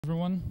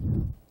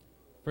Everyone.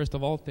 First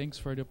of all, thanks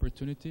for the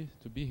opportunity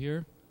to be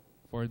here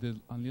for the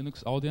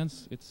Linux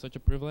audience. It's such a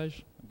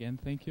privilege. Again,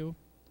 thank you.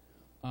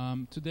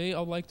 Today, I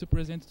would like to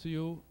present to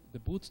you the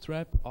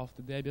bootstrap of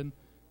the Debian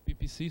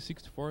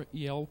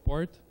ppc64el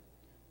port,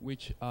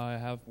 which I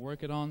have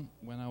worked on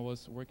when I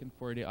was working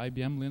for the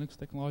IBM Linux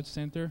Technology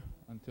Center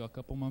until a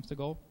couple months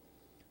ago.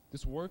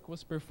 This work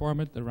was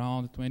performed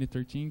around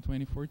 2013,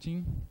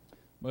 2014,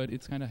 but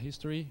it's kind of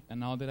history,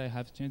 and now that I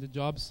have changed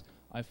jobs,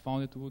 I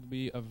found it would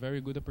be a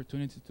very good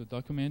opportunity to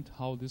document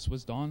how this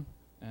was done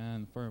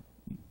and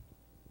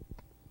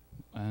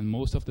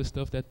most of the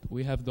stuff that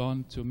we have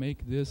done to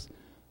make this,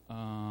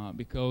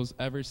 because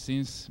ever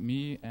since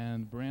me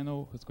and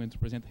Breno, who's going to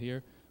present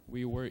here,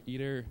 we were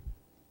either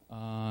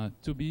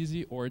too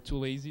busy or too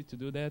lazy to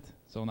do that.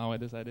 So now I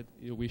decided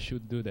we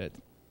should do that.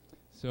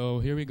 So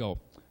here we go.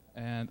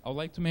 And I would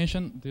like to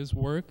mention this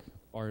work,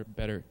 or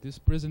better, this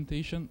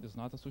presentation is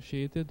not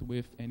associated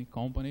with any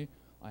company.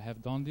 I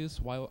have done this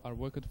while I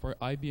worked for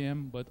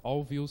IBM, but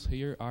all views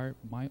here are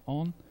my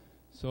own.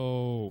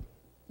 So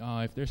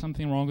if there's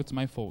something wrong, it's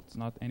my fault. It's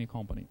not any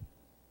company,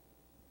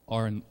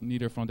 or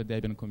neither from the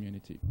Debian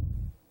community.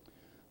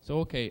 So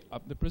okay,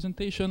 the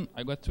presentation,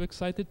 I got too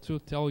excited to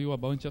tell you a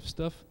bunch of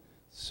stuff,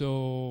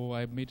 so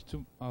I made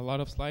a lot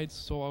of slides,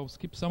 so I'll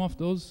skip some of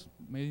those,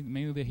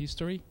 mainly the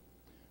history,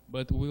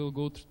 but we'll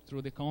go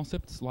through the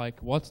concepts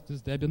like what's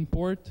this Debian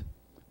port,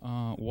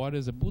 what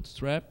is a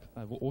bootstrap,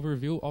 an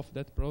overview of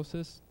that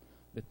process,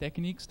 the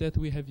techniques that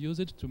we have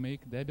used to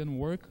make Debian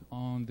work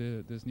on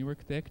this new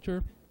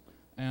architecture,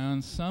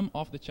 and some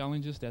of the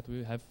challenges that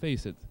we have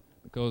faced.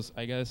 Because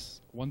I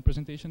guess one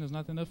presentation is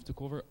not enough to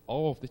cover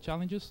all of the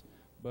challenges,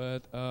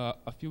 but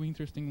a few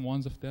interesting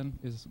ones of them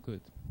is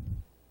good.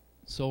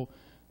 So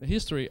the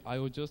history, I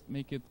will just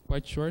make it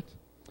quite short.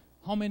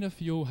 How many of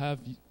you have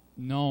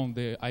known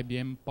the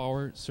IBM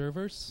Power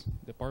servers,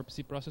 the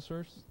PowerPC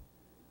processors?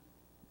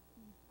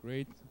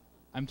 Great.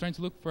 I'm trying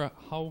to look for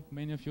how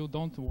many of you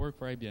don't work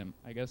for IBM.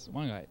 I guess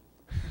one guy.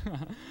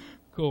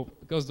 Cool,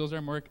 because those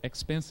are more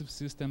expensive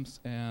systems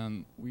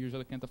and we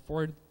usually can't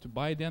afford to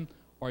buy them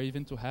or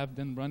even to have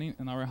them running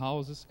in our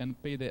houses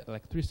and pay the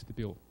electricity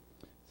bill.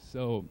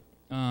 So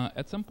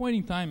at some point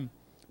in time,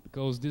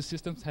 because these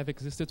systems have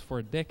existed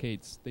for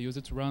decades, they used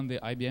it to run the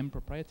IBM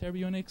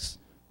proprietary Unix,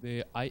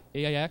 the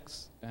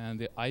AIX, and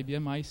the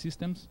IBM I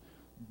systems.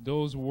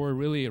 Those were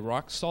really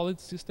rock solid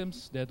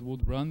systems that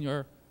would run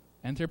your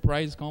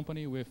enterprise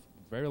company with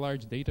very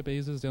large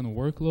databases and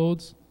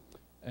workloads.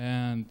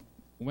 And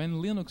when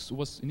Linux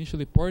was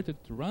initially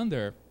ported to run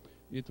there,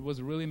 it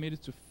was really made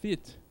to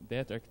fit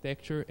that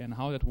architecture and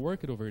how that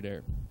worked over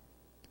there.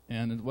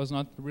 And it was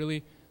not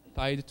really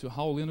tied to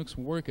how Linux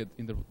worked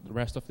in the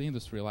rest of the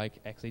industry,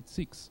 like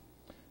x86.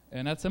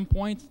 And at some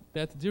point,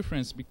 that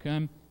difference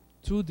became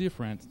too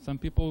different. Some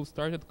people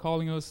started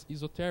calling us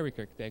esoteric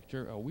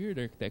architecture, a weird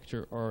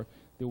architecture, or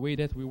the way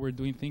that we were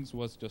doing things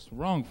was just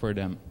wrong for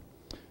them.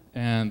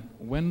 And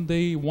when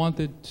they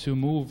wanted to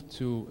move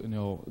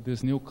to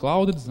this new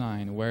cloud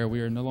design where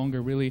we are no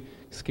longer really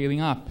scaling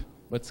up,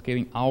 but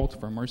scaling out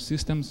for more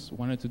systems,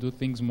 wanted to do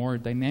things more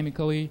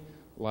dynamically,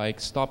 like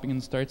stopping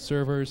and start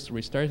servers,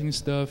 restarting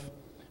stuff,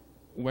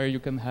 where you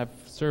can have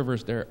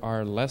servers that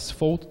are less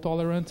fault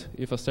tolerant.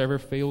 If a server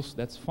fails,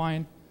 that's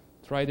fine.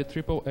 Try the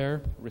triple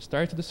error,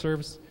 restart the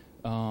service,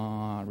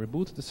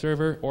 reboot the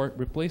server, or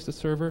replace the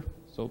server,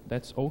 so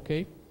that's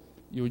okay.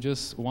 You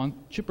just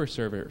want cheaper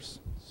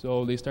servers.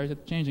 So they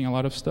started changing a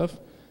lot of stuff,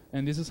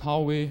 and this is how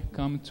we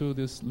come to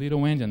this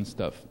little engine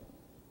stuff.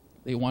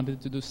 They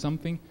wanted to do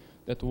something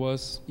that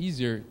was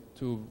easier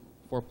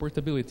for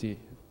portability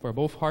for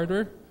both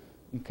hardware,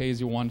 in case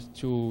you want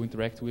to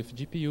interact with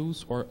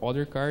GPUs or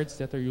other cards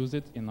that are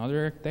used in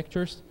other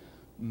architectures,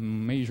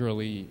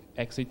 majorly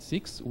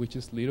x86, which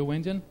is little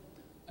engine,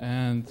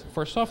 and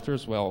for software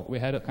as well. We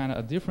had a kind of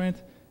a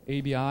different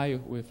ABI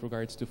with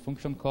regards to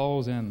function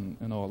calls and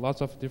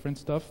lots of different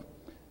stuff.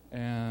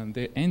 And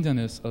the engine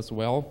is as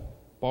well.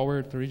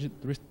 Power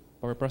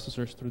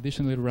processors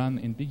traditionally run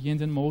in big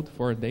engine mode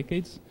for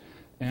decades.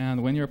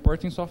 And when you're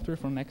porting software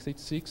from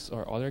x86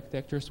 or other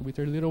architectures with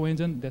your little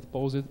engine, that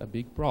poses a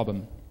big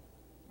problem.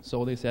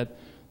 So they said,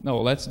 no,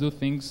 let's do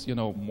things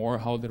more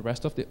how the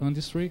rest of the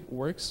industry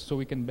works so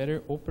we can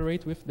better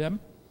operate with them.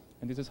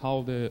 And this is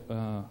how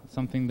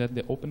something that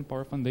the Open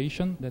Power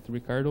Foundation that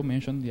Ricardo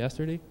mentioned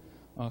yesterday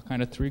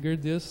kind of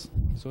triggered this.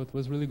 So it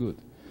was really good.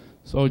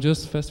 So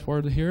just fast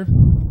forward here.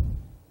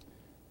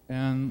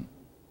 And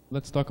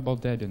let's talk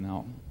about Debian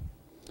now.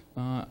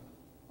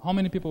 How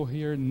many people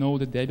here know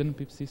the Debian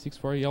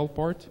ppc64el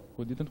port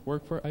who didn't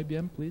work for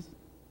IBM, please?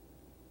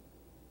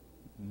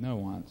 No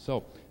one.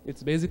 So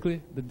it's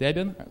basically the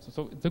Debian.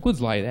 So it's a good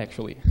slide,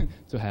 actually,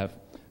 to have.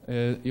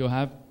 You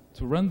have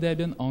to run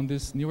Debian on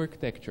this new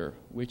architecture,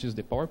 which is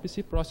the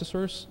PowerPC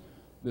processors,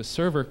 the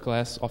server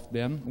class of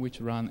them, which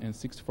run in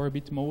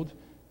 64-bit mode,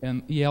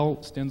 and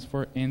EL stands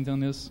for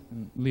endianness,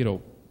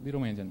 little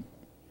engine.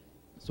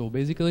 So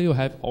basically, you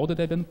have all the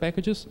Debian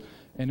packages,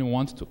 and you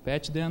want to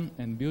patch them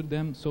and build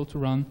them so to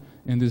run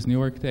in this new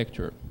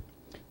architecture.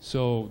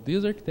 So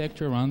this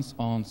architecture runs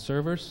on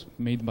servers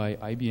made by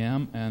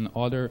IBM and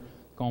other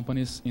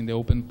companies in the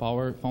Open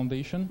Power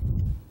Foundation.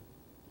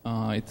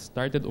 It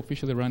started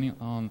officially running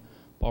on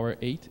Power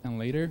 8 and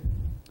later.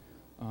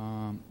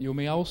 You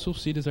may also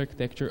see this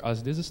architecture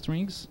as these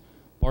strings,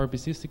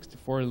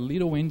 PowerPC64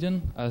 little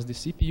engine as the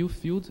CPU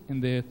field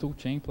in the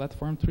toolchain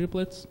platform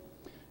triplets.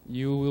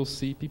 You will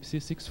see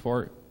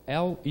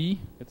ppc64le,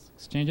 it's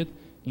exchanged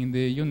in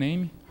the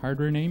uname,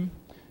 hardware name,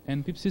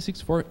 and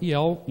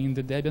ppc64el in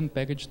the Debian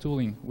package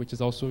tooling, which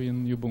is also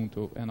in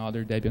Ubuntu and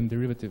other Debian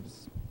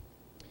derivatives.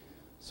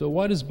 So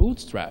what is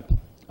Bootstrap?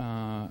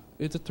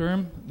 It's a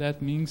term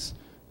that means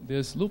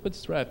this looped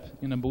strap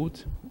in a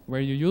boot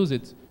where you use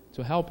it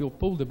to help you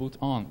pull the boot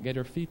on, get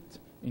your feet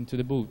into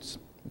the boots,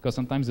 because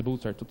sometimes the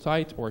boots are too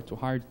tight or too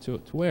hard to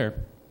wear.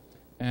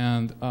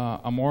 And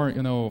a more,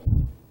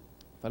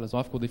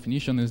 philosophical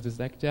definition is this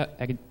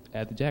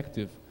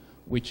adjective,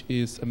 which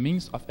is a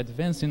means of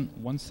advancing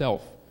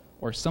oneself,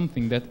 or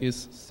something that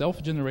is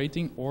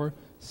self-generating or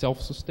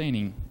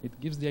self-sustaining. It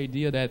gives the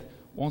idea that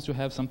once you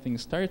have something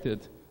started,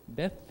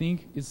 that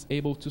thing is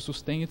able to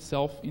sustain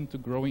itself into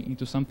growing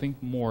into something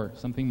more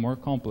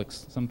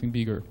complex, something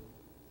bigger.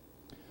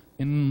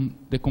 And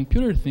the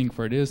computer thing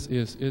for this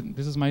is,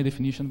 this is my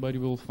definition, but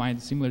you will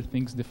find similar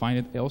things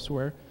defined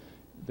elsewhere.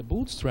 The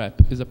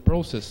Bootstrap is a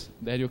process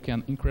that you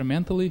can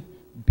incrementally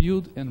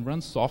build and run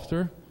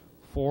software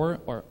for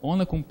or on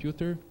a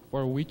computer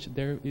for which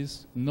there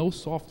is no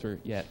software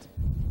yet.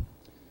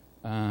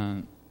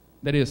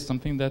 That is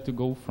something that you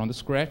go from the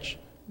scratch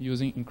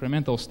using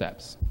incremental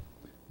steps.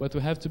 But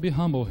we have to be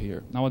humble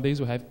here. Nowadays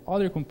we have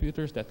other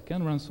computers that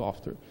can run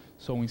software.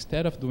 So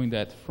instead of doing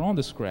that from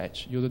the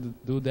scratch, you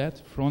do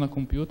that from a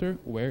computer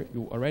where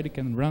you already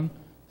can run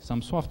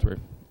some software,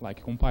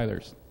 like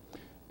compilers.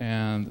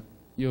 And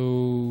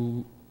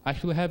you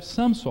actually have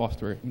some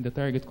software in the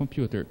target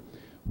computer.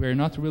 We're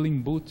not really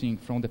booting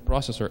from the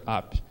processor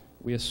up.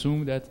 We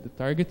assume that the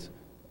target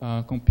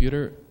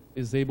computer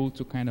is able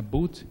to kind of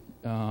boot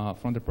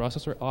from the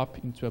processor up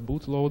into a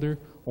bootloader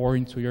or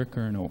into your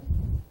kernel.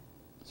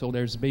 So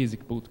there's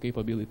basic boot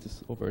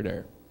capabilities over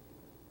there.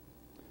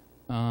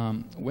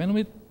 When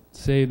we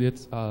say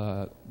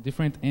that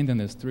different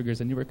endedness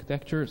triggers a new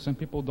architecture, some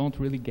people don't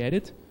really get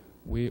it.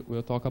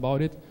 We'll talk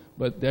about it.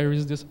 But there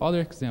is this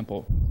other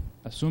example.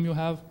 Assume you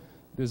have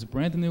this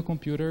brand new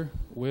computer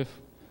with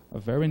a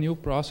very new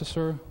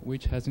processor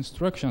which has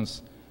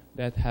instructions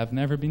that have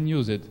never been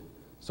used.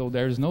 So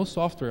there is no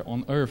software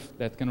on Earth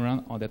that can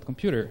run on that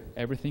computer.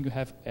 Everything you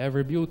have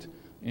ever built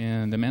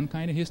in the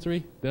mankind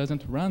history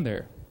doesn't run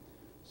there.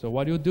 So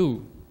what do you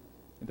do?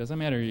 It doesn't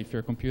matter if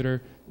your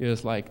computer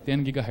is like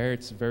 10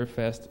 gigahertz, very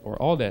fast, or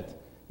all that.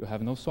 You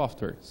have no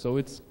software. So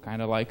it's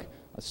kind of like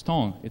a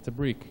stone. It's a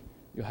brick.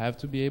 You have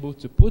to be able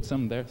to put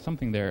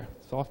something there,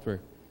 software,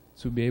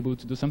 to be able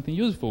to do something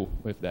useful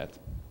with that.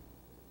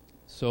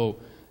 So,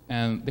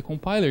 and the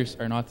compilers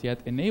are not yet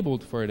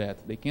enabled for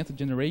that. They can't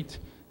generate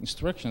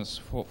instructions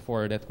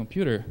for that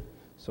computer.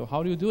 So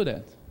how do you do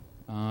that?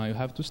 You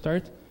have to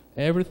start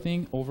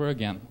everything over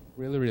again,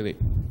 really.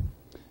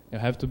 You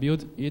have to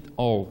build it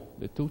all,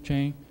 the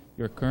toolchain,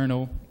 your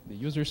kernel, the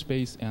user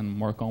space, and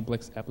more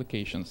complex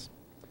applications.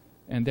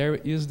 And there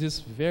is this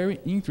very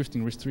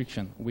interesting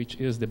restriction, which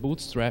is the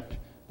Bootstrap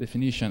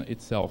definition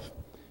itself.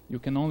 You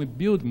can only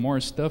build more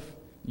stuff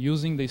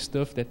using the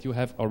stuff that you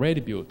have already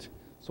built.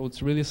 So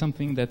it's really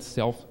something that's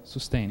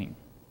self-sustaining.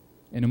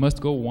 And you must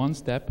go one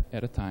step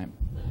at a time.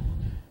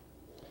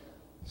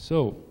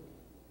 So,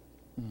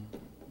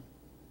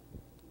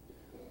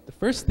 the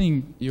first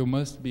thing you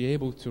must be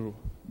able to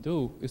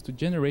do is to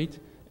generate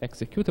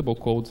executable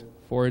code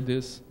for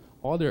this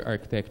other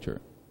architecture.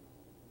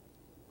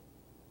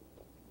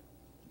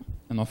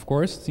 And of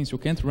course, since you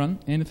can't run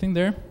anything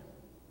there,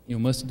 you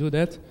must do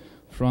that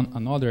from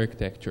another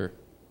architecture.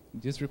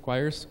 This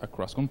requires a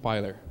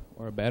cross-compiler,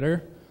 or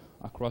better,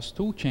 a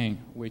cross-toolchain,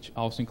 which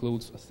also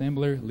includes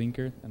assembler,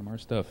 linker, and more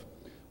stuff.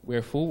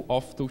 We're full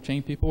of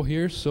toolchain people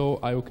here, so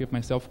I will keep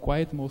myself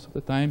quiet most of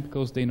the time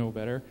because they know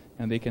better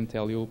and they can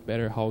tell you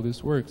better how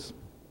this works.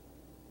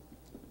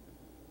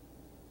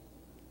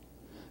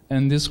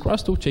 And this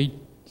cross-toolchain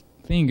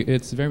thing,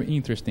 it's very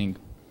interesting.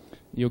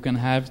 You can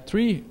have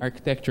 3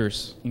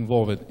 architectures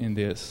involved in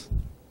this.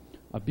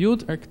 A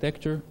build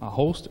architecture, a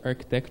host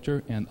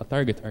architecture, and a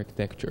target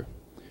architecture.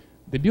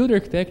 The build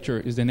architecture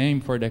is the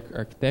name for the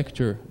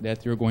architecture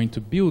that you're going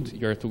to build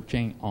your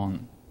toolchain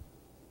on.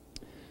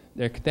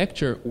 The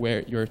architecture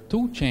where your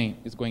toolchain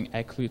is going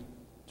actually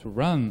to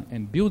run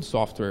and build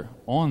software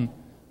on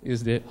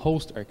is the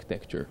host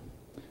architecture.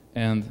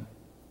 And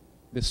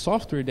the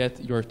software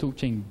that your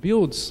toolchain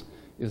builds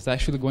is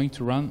actually going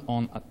to run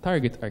on a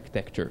target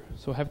architecture.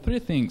 So I have 3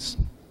 things.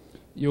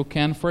 You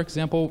can, for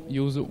example,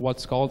 use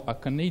what's called a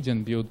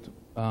Canadian build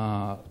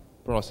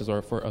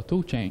processor for a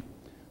toolchain.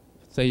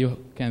 Say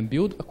you can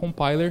build a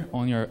compiler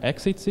on your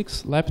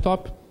x86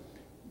 laptop.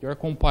 Your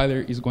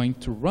compiler is going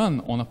to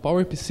run on a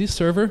PowerPC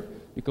server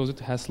because it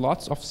has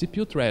lots of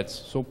CPU threads.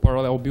 So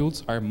parallel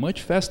builds are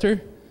much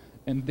faster.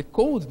 And the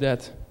code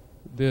that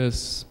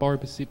this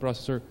PowerPC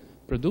processor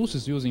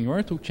produces using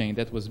your toolchain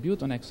that was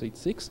built on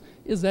x86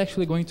 is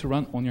actually going to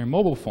run on your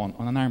mobile phone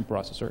on an ARM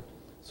processor.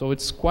 So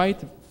it's quite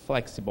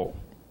flexible.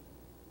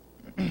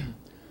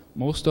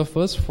 Most of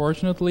us,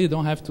 fortunately,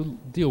 don't have to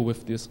deal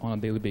with this on a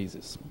daily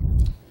basis.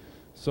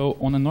 So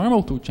on a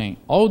normal toolchain,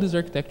 all these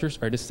architectures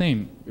are the same.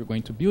 You're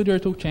going to build your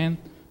toolchain,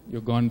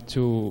 you're going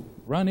to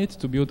run it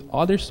to build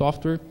other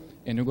software,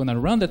 and you're going to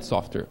run that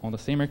software on the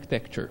same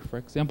architecture. For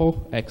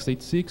example,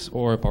 x86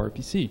 or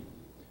PowerPC.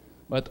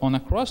 But on a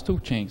cross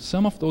toolchain,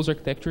 some of those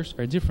architectures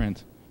are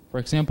different. For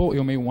example,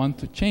 you may want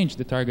to change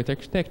the target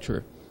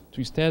architecture to,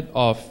 instead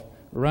of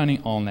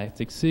running on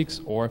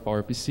x86 or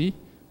PowerPC,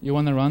 you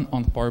want to run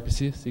on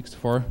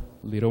PowerPC64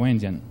 little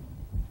endian.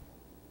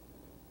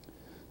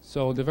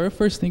 So the very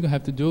first thing you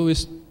have to do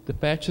is the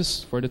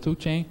patches for the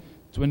toolchain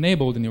to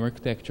enable the new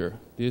architecture.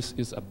 This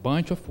is a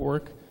bunch of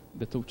work.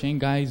 The toolchain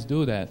guys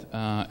do that.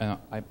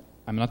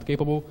 I'm not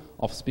capable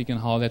of speaking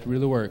how that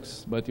really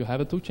works, but you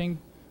have a toolchain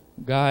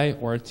guy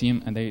or a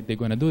team, and they're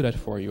going to do that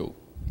for you.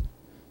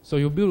 So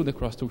you build the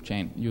cross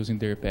toolchain using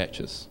their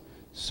patches.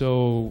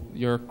 So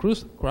your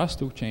cross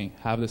toolchain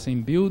have the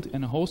same build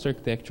and host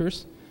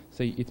architectures.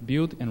 Say it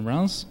builds and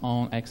runs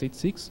on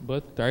x86,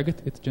 but the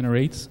target it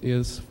generates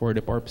is for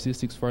the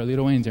PowerPC64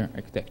 little endian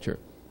architecture.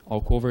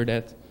 I'll cover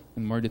that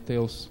in more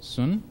details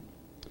soon.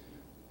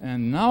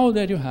 And now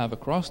that you have a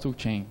cross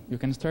toolchain, you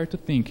can start to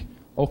think,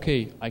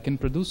 okay, I can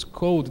produce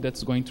code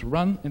that's going to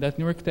run in that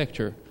new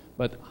architecture,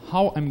 but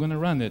how I'm going to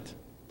run it?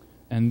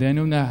 And then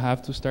you now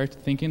have to start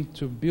thinking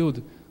to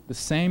build the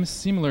same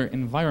similar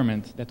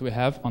environment that we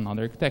have on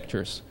other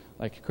architectures,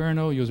 like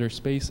kernel, user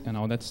space, and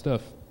all that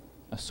stuff,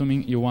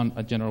 assuming you want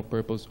a general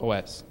purpose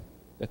OS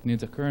that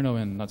needs a kernel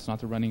and that's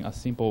not running a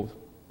simple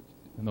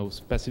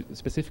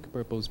specific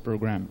purpose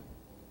program.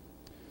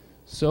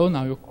 So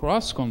now you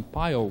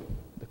cross-compile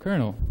the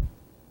kernel.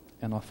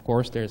 And of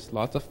course, there's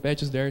lots of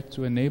patches there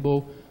to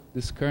enable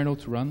this kernel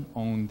to run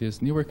on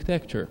this new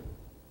architecture.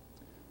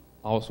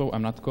 Also,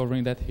 I'm not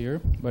covering that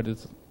here, but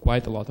it's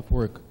quite a lot of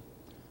work.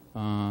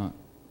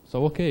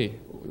 So okay,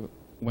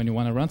 when you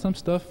want to run some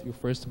stuff, you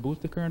first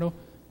boot the kernel,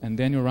 and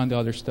then you run the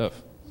other stuff.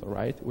 So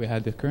right, we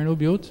had the kernel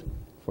built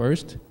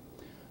first,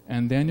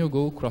 and then you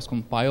go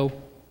cross-compile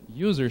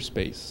user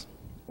space,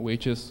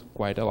 which is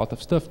quite a lot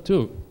of stuff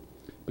too,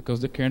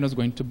 because the kernel is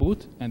going to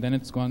boot, and then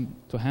it's going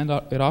to hand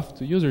it off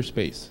to user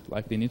space,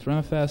 like the init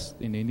runfast,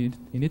 the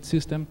init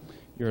system,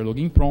 your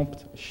login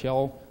prompt,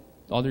 shell,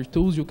 other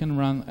tools you can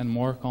run, and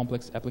more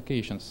complex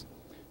applications.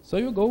 So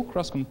you go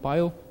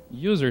cross-compile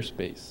user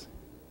space.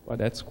 Well,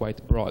 that's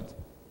quite broad.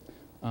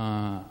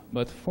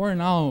 But for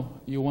now,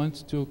 you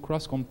want to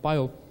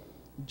cross-compile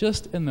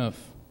just enough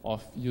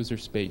of user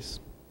space,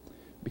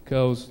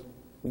 because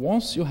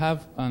once you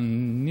have a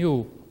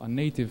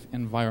native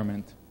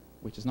environment,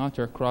 which is not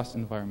your cross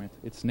environment,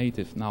 it's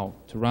native now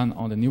to run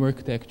on the new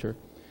architecture,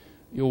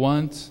 you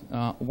want,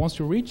 once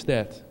you reach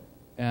that,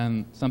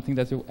 and something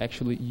that you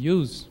actually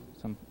use,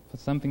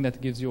 something that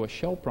gives you a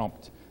shell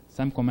prompt,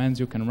 some commands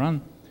you can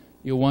run,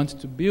 you want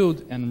to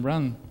build and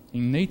run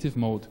in native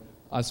mode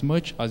as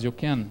much as you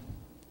can,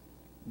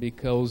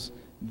 because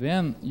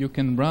then you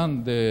can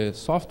run the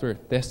software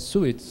test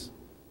suites.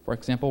 For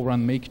example,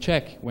 run make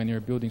check when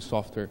you're building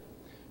software,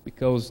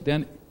 because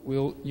then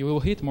you will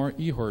hit more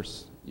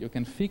errors. You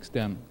can fix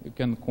them. You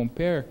can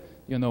compare,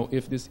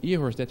 if this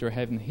errors that you're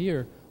having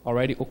here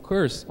already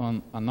occurs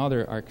on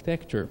another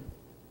architecture.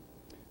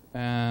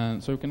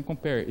 And so you can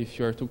compare if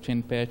your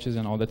toolchain patches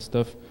and all that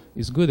stuff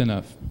is good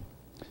enough.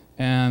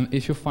 And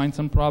if you find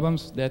some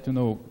problems that,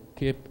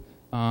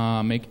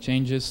 make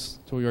changes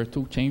to your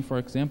toolchain, for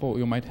example,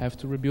 you might have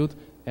to rebuild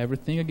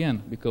everything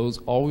again, because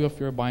all of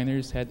your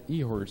binaries had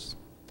errors.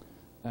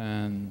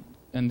 And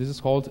this is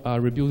called a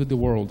rebuild the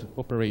world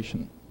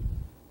operation.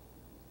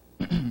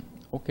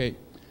 Okay,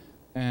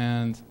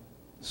 and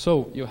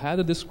so you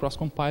had this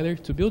cross-compiler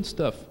to build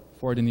stuff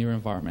for the new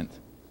environment.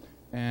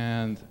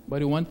 But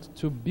you want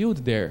to build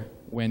there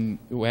when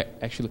you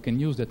actually can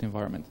use that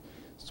environment.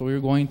 So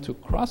you're going to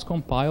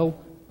cross-compile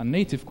a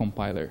native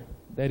compiler.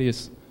 That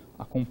is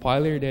a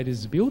compiler that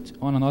is built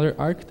on another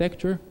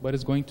architecture, but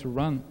is going to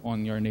run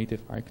on your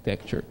native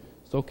architecture.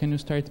 So can you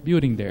start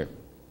building there?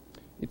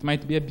 It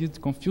might be a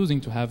bit confusing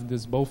to have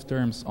these both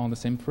terms on the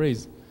same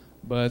phrase,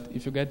 but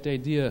if you get the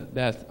idea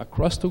that a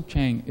cross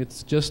toolchain,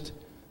 it's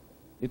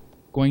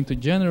going to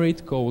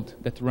generate code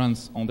that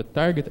runs on the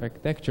target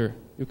architecture,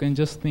 you can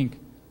just think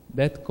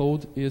that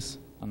code is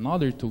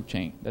another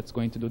toolchain that's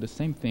going to do the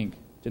same thing,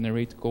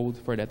 generate code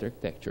for that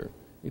architecture.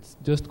 It's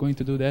just going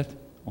to do that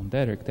on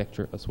that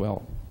architecture as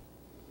well.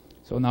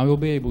 So now you'll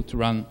be able to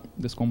run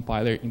this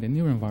compiler in the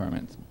new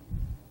environment.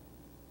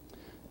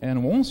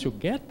 And once you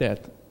get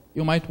that,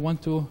 you might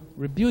want to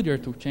rebuild your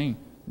toolchain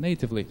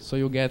natively. So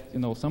you get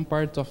some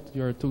parts of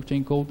your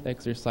toolchain code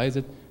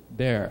exercised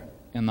there.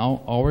 And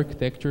now all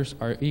architectures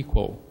are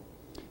equal.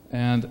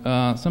 And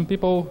some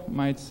people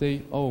might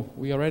say, oh,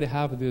 we already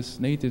have this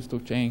native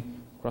toolchain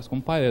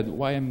cross-compiled.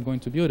 Why am I going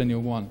to build a new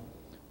one?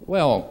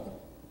 Well,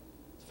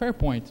 fair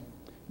point.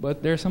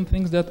 But there are some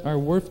things that are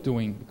worth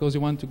doing because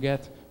you want to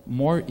get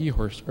more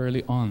errors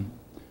early on.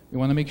 You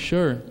want to make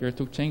sure your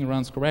toolchain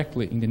runs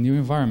correctly in the new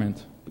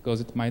environment,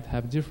 because it might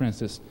have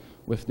differences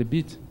with the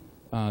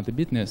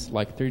bitness,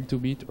 like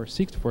 32-bit or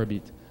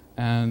 64-bit,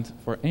 and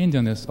for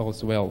endianness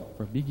as well,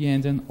 for big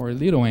endian or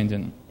little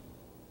endian.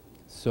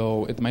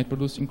 So it might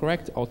produce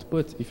incorrect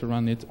output if you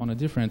run it on a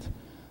different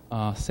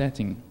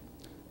setting.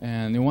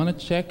 And you want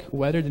to check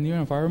whether the new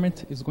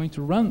environment is going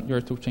to run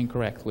your toolchain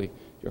correctly.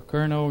 Your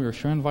kernel, your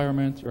shell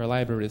environment, your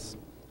libraries,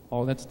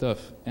 all that stuff.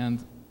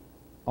 And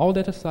all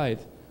that aside,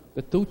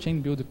 the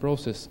toolchain build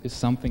process is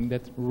something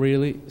that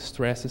really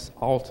stresses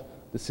out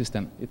the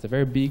system. It's a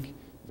very big,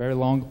 very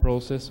long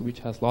process which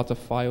has lots of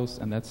files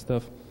and that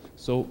stuff.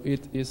 So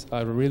it is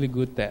a really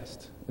good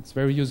test. It's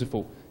very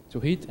useful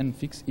to hit and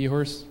fix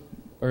errors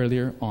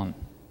earlier on.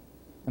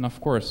 And of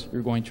course,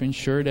 you're going to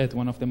ensure that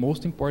one of the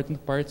most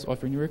important parts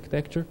of your new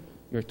architecture,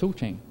 your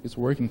toolchain, is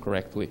working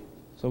correctly.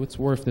 So it's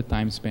worth the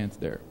time spent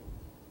there.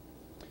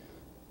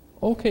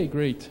 Okay,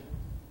 great.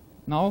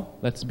 Now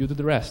let's build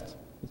the rest.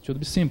 It should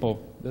be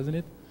simple, doesn't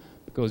it?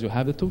 Because you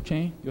have the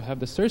toolchain, you have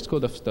the source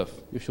code of stuff.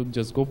 You should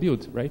just go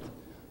build, right?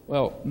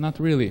 Well, not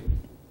really.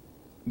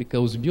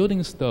 Because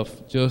building stuff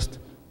just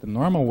the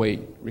normal way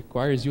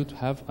requires you to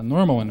have a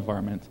normal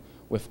environment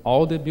with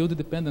all the build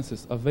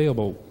dependencies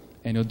available.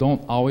 And you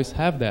don't always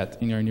have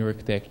that in your new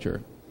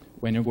architecture.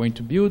 When you're going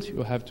to build,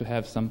 you have to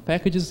have some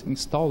packages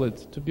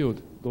installed to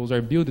build. Those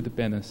are build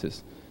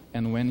dependencies.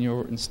 And when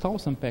you install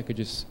some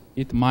packages,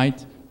 it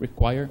might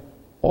require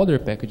other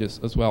packages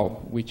as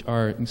well, which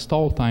are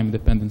install time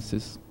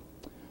dependencies.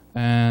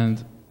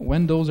 And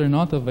when those are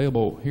not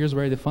available, here's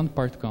where the fun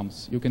part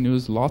comes. You can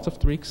use lots of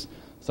tricks.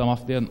 Some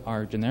of them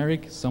are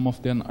generic, some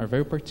of them are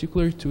very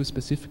particular to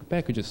specific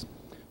packages.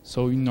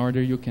 So in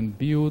order you can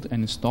build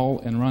and install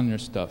and run your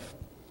stuff.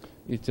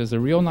 It is a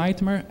real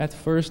nightmare at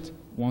first.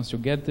 Once you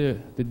get the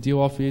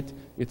deal of it,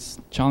 it's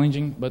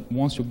challenging, but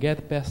once you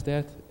get past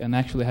that and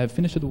actually have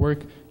finished the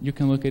work, you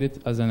can look at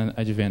it as an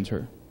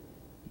adventure.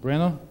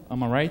 Breno,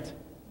 am I right?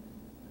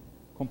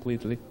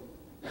 Completely.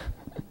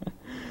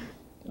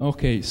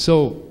 Okay,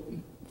 so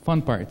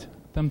fun part.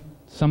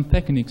 Some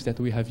techniques that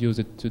we have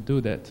used to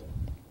do that.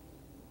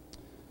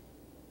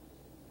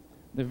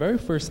 The very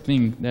first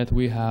thing that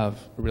we have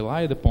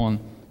relied upon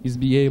is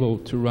be able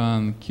to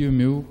run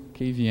QEMU,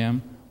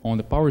 KVM on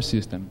the power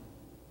system.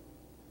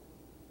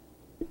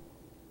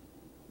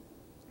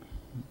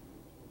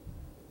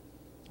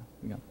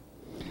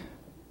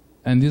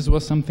 And this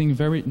was something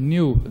very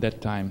new at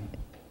that time.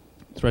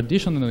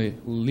 Traditionally,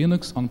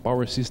 Linux on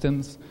power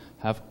systems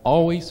have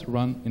always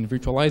run in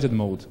virtualized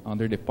mode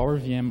under the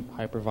PowerVM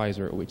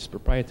hypervisor, which is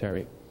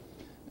proprietary.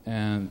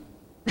 And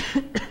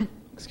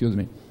excuse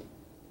me.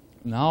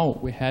 Now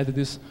we had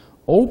this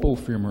OPAL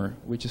firmware,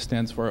 which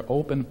stands for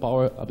Open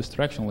Power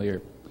Abstraction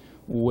Layer,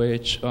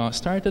 which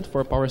started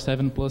for Power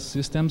 7 Plus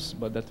systems,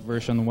 but that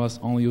version was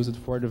only used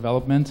for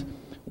development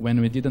when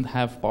we didn't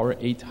have Power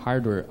 8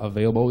 hardware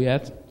available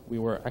yet. We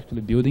were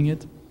actually building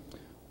it.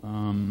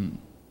 And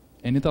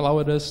it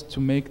allowed us to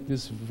make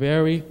this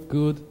very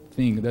good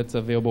thing that's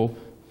available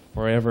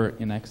forever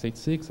in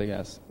x86, I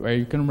guess, where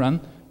you can run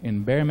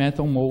in bare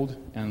metal mode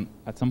and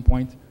at some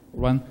point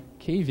run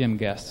KVM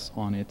guests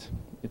on it.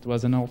 It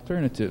was an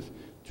alternative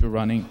to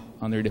running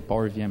under the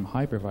PowerVM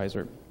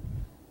hypervisor.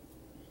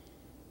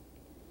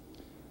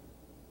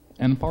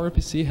 And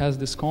PowerPC has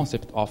this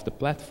concept of the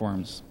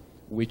platforms,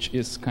 which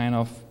is kind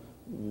of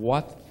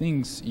what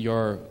things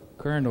your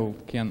kernel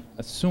can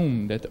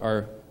assume that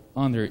are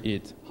under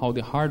it, how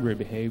the hardware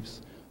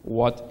behaves,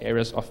 what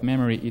areas of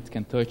memory it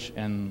can touch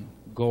and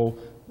go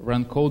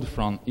run code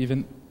from,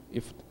 even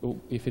if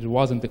it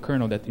wasn't the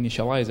kernel that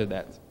initialized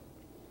that.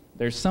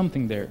 There's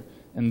something there,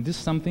 and this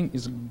something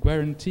is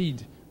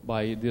guaranteed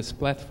by this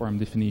platform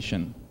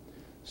definition.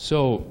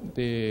 So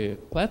the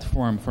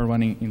platform for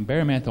running in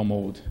bare metal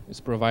mode is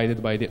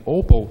provided by the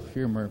OPAL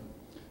firmware,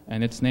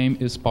 and its name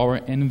is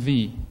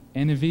PowerNV.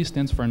 NV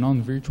stands for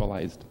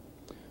non-virtualized.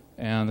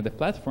 And the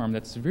platform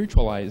that's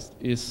virtualized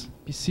is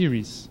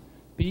P-series.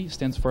 P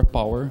stands for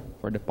power,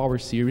 for the power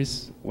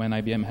series, when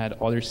IBM had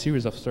other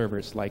series of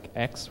servers like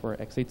X for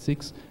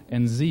x86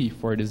 and Z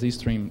for the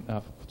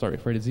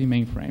for the Z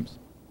mainframes.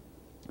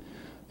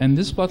 And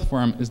this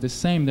platform is the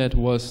same that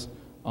was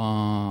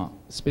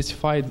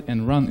specified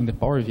and run in the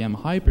PowerVM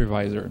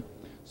hypervisor.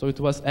 So it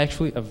was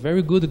actually a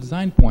very good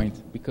design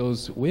point,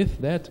 because with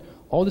that,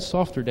 all the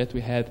software that we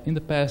had in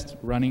the past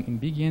running in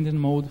big endian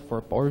mode for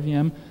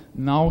PowerVM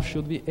now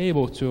should be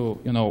able to,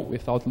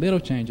 without little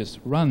changes,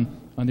 run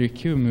under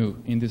QEMU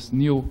in this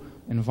new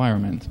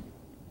environment,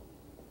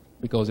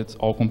 because it's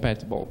all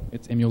compatible.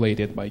 It's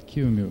emulated by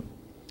QEMU.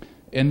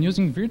 And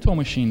using virtual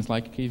machines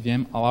like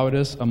KVM allowed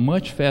us a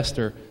much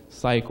faster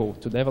cycle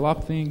to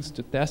develop things,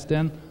 to test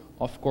them.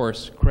 Of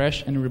course,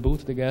 crash and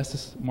reboot the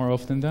guests more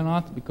often than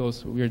not,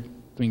 because we're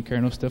doing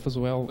kernel stuff as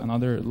well and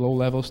other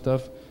low-level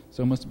stuff.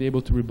 So we must be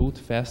able to reboot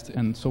fast,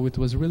 and so it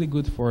was really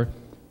good for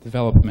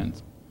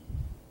development.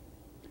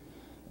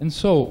 And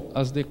so,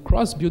 as the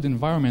cross-build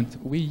environment,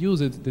 we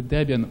used the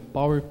Debian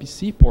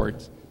PowerPC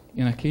port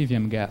in a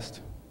KVM guest.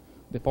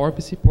 The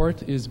PowerPC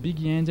port is big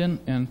endian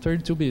and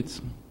 32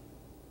 bits.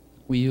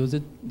 We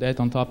used that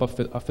on top of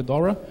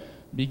Fedora,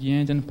 Big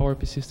Endian,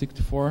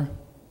 PowerPC64,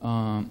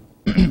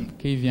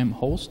 KVM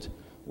host,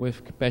 with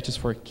patches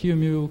for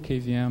QEMU,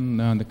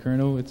 KVM, the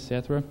kernel,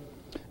 etc.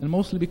 And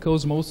mostly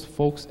because most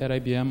folks at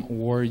IBM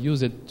were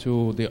used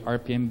to the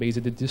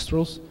RPM-based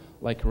distros,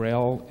 like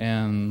RHEL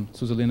and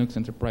SUSE Linux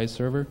Enterprise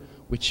Server,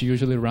 which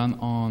usually run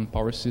on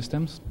Power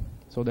Systems.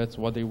 So that's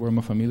what they were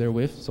more familiar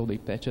with, so they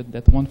patched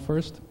that one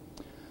first.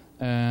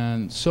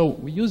 And so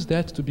we used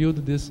that to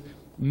build this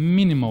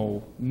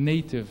minimal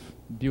native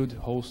build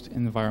host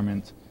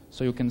environment.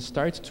 So you can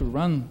start to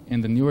run in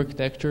the new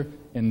architecture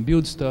and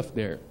build stuff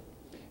there.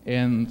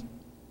 And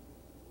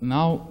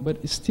now, but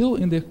it's still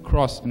in the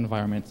cross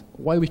environment.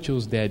 Why we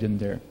chose Debian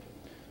there?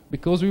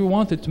 Because we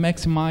wanted to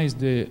maximize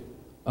the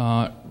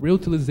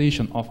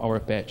reutilization of our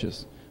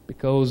patches.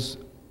 Because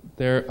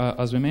there,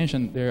 as we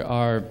mentioned, there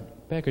are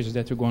packages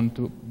that you're going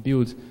to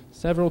build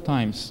several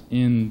times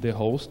in the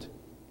host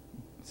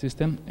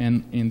system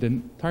and in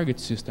the target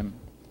system.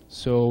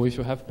 So if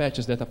you have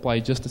patches that apply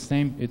just the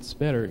same, it's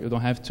better. You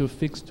don't have to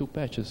fix two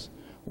patches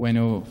when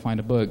you find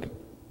a bug.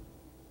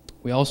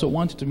 We also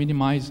want to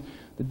minimize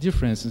the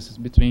differences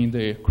between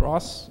the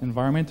cross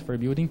environment for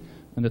building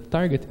and the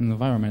target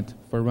environment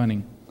for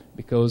running.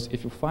 Because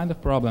if you find a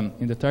problem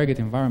in the target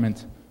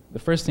environment, the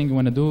first thing you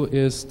want to do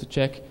is to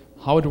check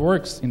how it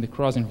works in the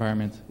cross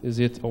environment. Is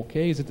it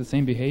okay? Is it the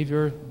same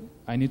behavior?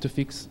 I need to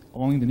fix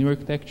only the new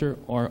architecture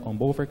or on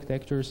both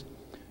architectures.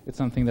 It's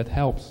something that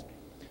helps.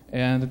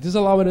 And this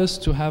allowed us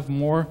to have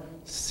more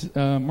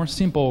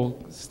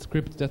simple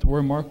scripts that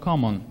were more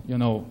common. You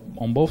know,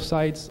 on both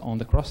sides, on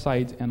the cross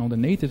side and on the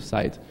native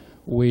side,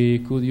 we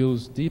could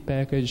use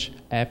dpackage,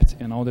 apt,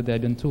 and all the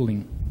Debian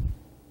tooling.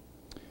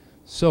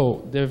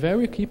 So the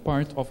very key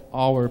part of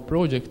our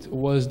project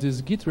was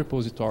this Git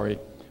repository,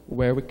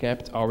 where we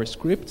kept our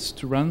scripts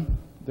to run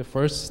the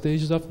first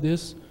stages of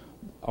this,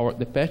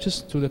 the patches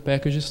to the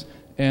packages,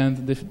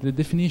 and the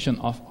definition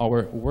of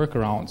our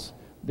workarounds.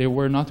 They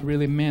were not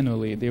really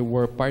manually, they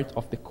were part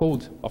of the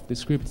code of the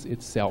scripts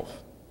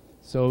itself.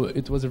 So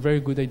it was a very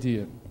good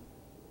idea.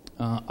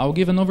 I'll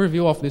give an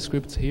overview of the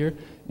scripts here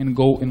and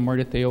go in more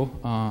detail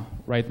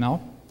right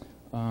now.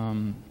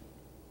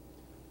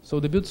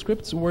 So the build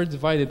scripts were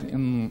divided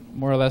in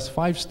more or less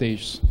 5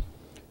 stages.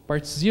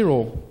 Part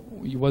 0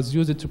 was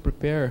used to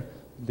prepare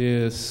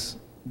this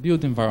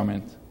build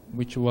environment,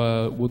 which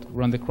would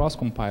run the cross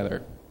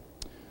compiler.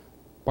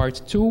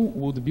 Part 2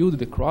 would build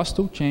the cross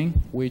toolchain,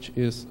 which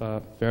is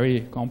a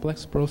very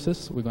complex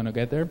process. We're going to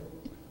get there.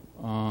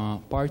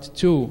 Part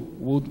 2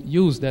 would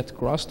use that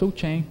cross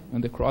toolchain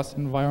and the cross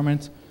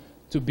environment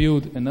to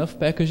build enough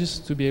packages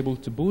to be able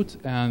to boot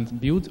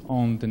and build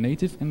on the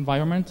native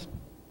environment.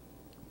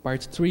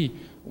 Part 3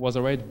 was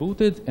already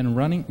booted and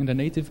running in the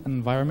native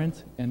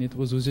environment, and it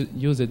was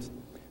used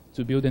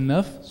to build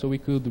enough so we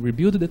could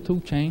rebuild the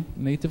toolchain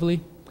natively.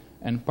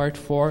 And part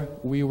 4,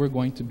 we were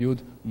going to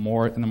build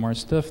more and more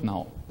stuff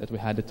now that we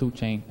had the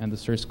toolchain and the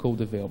source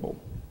code available.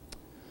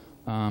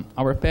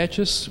 Our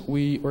patches,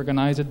 we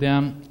organized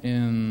them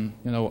in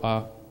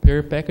a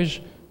per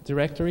package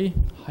directory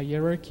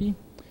hierarchy,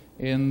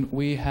 and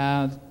we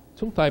had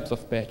 2 types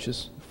of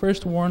patches.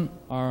 First one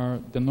are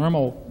the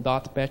normal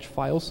 .patch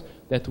files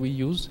that we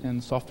use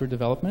in software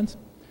development,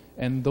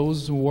 and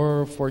those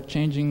were for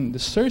changing the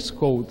source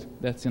code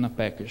that's in a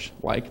package,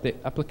 like the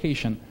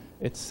application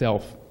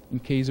itself, in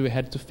case we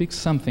had to fix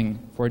something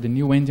for the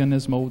new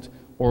endianness mode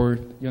or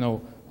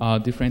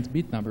different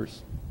bit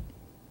numbers,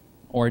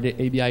 or the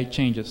ABI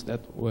changes that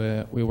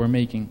we were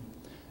making.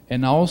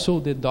 And also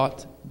the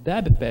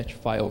 .deb patch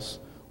files,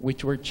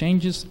 which were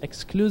changes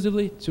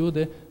exclusively to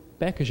the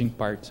packaging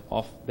part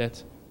of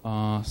that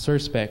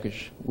source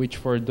package, which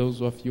for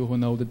those of you who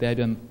know the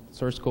Debian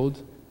source code,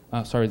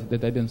 the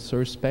Debian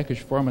source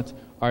package format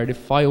are the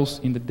files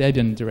in the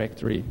Debian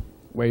directory,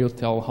 where you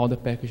tell how the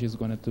package is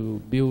going to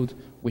build,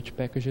 which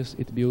packages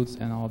it builds,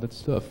 and all that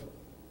stuff.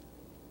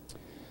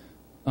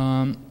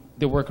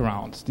 The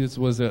workarounds, this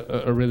was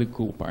a really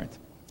cool part.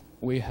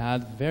 We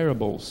had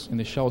variables in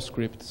the shell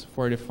scripts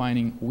for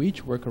defining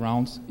which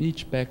workarounds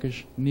each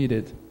package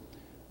needed.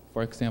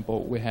 For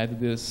example, we had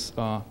this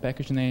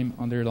package name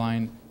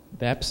underlined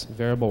deps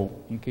variable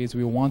in case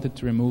we wanted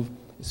to remove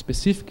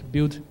specific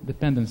build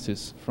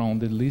dependencies from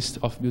the list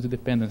of build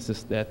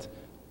dependencies that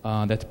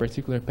that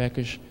particular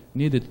package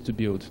needed to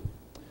build.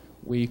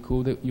 We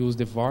could use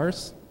the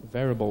vars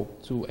variable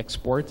to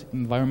export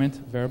environment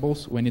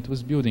variables when it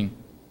was building.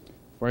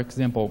 For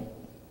example,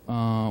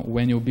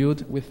 when you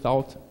build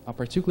without a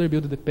particular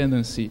build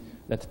dependency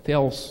that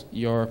tells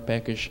your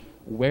package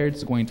where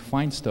it's going to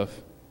find stuff,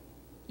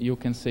 you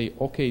can say,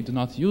 okay, do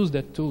not use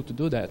that tool to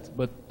do that,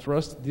 but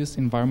trust these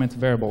environment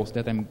variables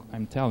that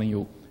I'm telling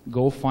you.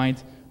 Go find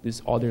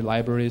these other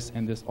libraries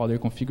and these other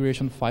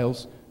configuration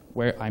files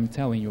where I'm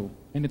telling you,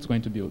 and it's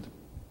going to build.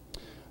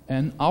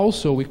 And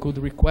also, we could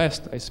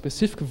request a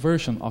specific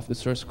version of the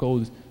source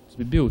code to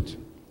be built.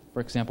 For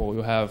example,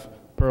 you have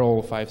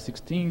Perl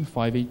 5.16,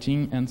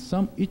 5.18,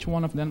 and each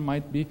one of them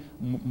might be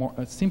more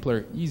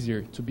simpler,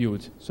 easier to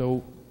build.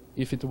 So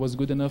if it was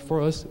good enough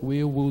for us,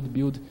 we would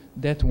build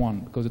that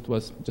one because it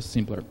was just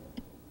simpler.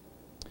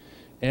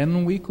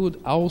 And we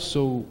could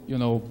also,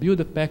 build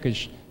a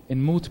package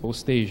in multiple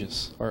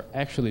stages, or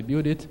actually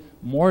build it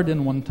more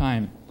than one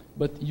time,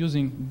 but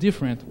using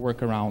different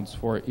workarounds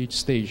for each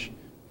stage.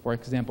 For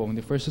example, in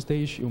the first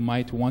stage, you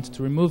might want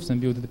to remove some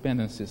build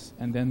dependencies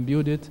and then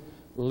build it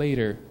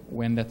later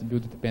when that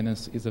build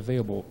dependency is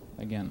available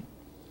again.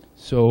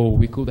 So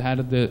we could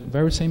have the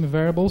very same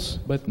variables,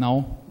 but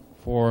now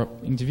for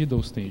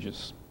individual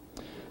stages.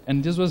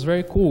 And this was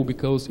very cool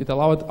because it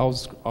allowed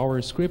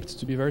our scripts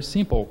to be very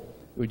simple.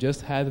 We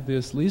just had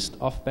this list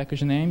of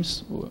package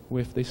names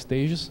with the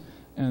stages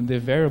and the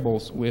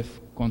variables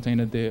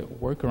containing the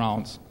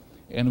workarounds.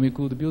 And we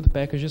could build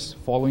packages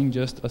following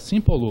just a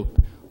simple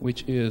loop,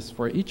 which is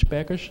for each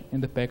package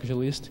in the package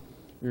list,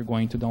 we're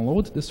going to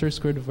download the source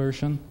code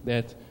version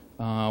that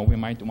we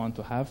might want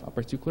to have, a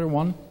particular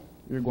one.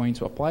 You're going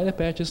to apply the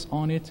patches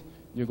on it.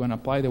 You're going to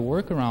apply the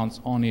workarounds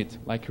on it,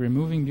 like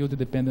removing build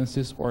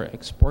dependencies or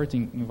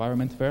exporting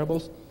environment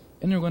variables,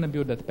 and you're going to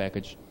build that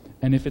package.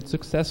 And if it's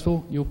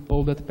successful, you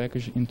pull that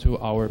package into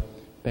our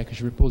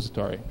package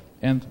repository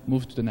and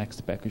move to the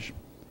next package.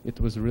 It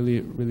was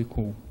really, really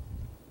cool.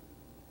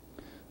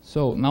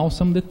 So now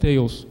some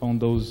details on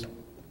those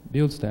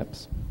build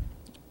steps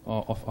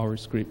of our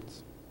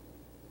scripts.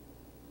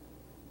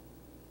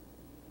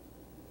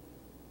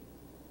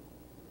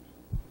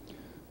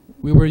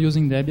 We were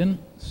using Debian,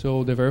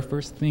 so the very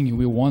first thing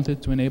we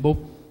wanted to enable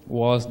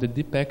was the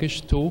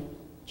dpackage tool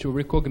to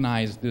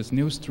recognize this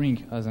new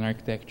string as an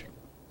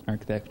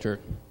architecture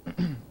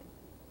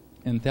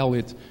and tell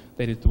it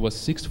that it was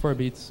 64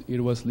 bits,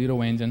 it was little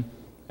endian,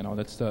 and all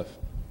that stuff.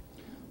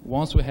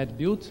 Once we had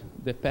built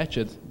the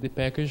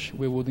package,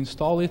 we would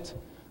install it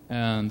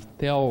and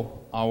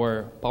tell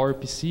our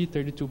PowerPC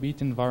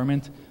 32-bit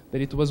environment that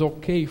it was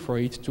okay for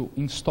it to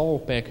install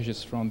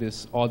packages from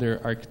this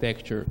other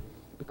architecture.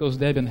 Because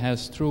Debian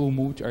has true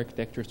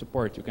multi-architecture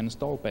support, you can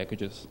install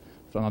packages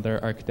from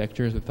other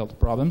architectures without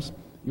problems.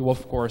 You,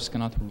 of course,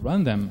 cannot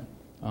run them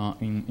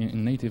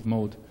in native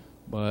mode,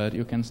 but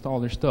you can install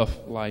their stuff,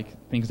 like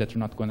things that you're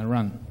not going to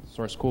run,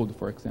 source code,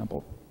 for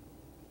example.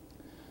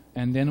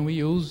 And then we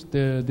use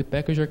the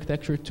package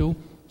architecture tool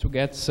to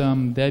get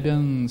some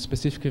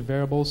Debian-specific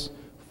variables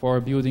for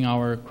building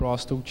our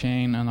cross-tool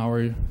chain and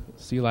our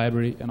C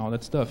library and all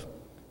that stuff.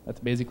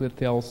 That basically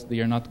tells they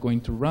are not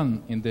going to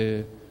run in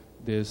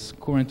this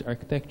current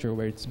architecture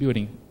where it's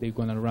building. They're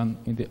going to run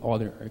in the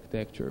other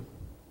architecture.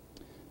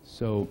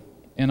 So,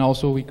 and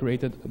also we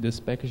created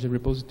this package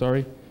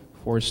repository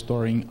for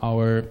storing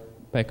our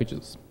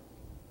packages.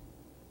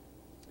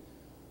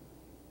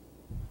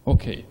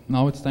 Okay,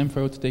 now it's time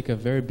for you to take a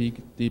very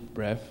big, deep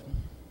breath.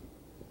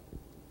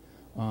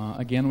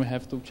 Again, we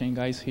have toolchain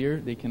guys here.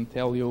 They can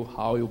tell you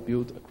how you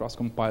build a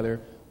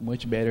cross-compiler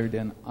much better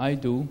than I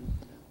do.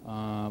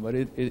 But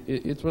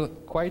it was a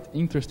quite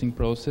interesting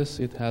process.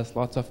 It has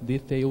lots of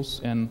details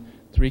and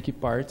tricky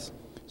parts.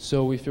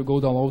 So if you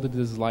go download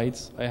the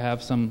slides, I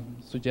have some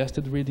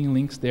suggested reading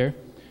links there.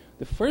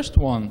 The first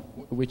one,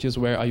 which is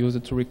where I use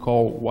it to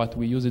recall what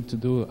we used to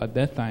do at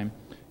that time,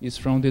 is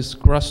from this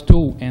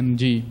cross-tool ng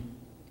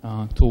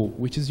tool,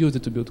 which is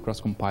used to build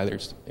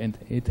cross-compilers. And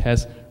it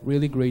has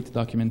really great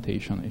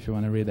documentation if you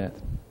want to read that.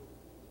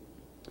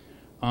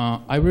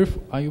 I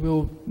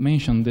will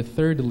mention the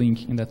third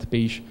link in that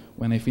page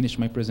when I finish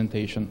my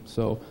presentation.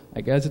 So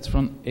I guess it's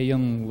from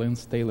Ian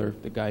Lance Taylor,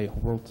 the guy who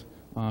wrote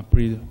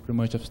pretty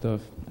much of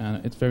stuff.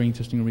 And it's very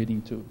interesting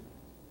reading too.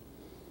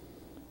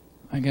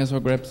 I guess I'll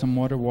grab some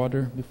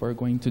water before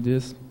going to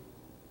this.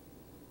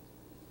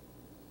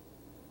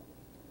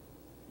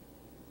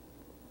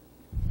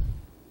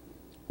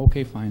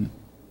 Okay, fine.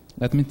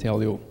 Let me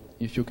tell you,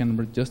 if you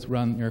can just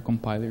run your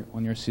compiler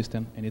on your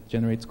system and it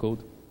generates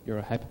code, you're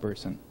a happy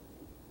person.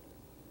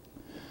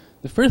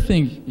 The first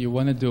thing you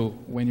want to do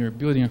when you're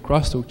building a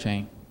cross-tool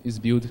chain is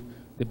build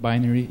the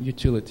binary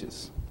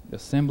utilities, the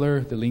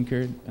assembler, the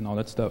linker, and all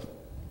that stuff.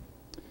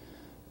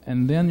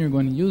 And then you're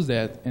going to use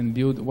that and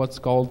build what's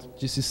called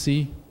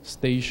GCC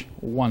Stage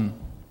 1,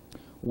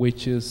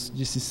 which is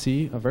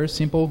GCC, a very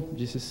simple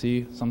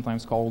GCC,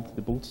 sometimes called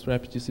the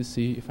Bootstrap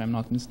GCC, if I'm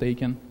not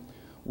mistaken,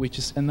 which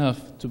is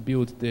enough to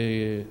build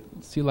the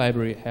C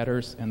library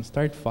headers and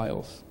start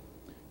files.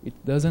 It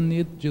doesn't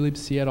need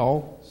glibc at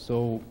all,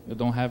 so you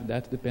don't have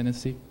that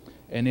dependency.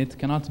 And it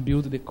cannot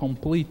build the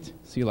complete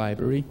C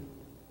library,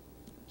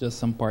 just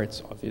some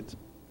parts of it.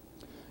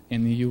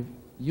 And you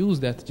use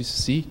that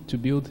GCC to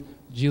build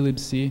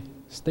glibc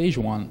stage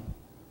 1,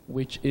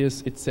 which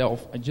is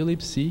itself a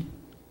glibc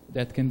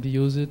that can be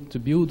used to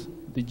build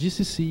the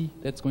GCC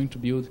that's going to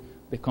build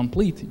the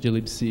complete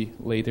glibc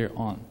later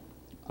on.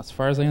 As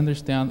far as I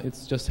understand,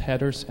 it's just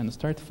headers and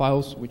start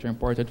files, which are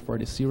imported for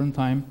the C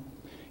runtime.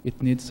 It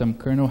needs some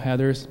kernel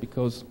headers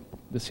because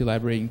the C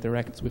library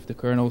interacts with the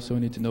kernel, so you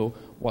need to know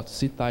what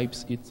C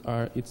types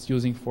it's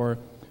using for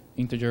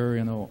integer,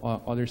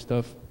 other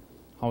stuff,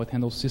 how it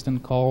handles system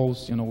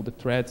calls, the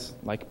threads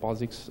like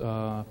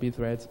POSIX P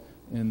threads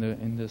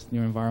in this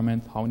new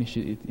environment, how it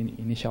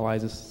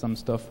initializes some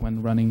stuff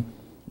when running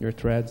your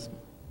threads.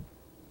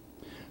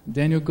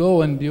 Then you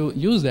go and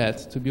use that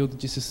to build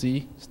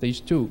GCC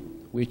stage 2,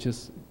 which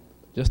is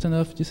just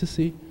enough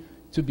GCC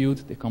to build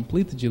the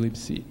complete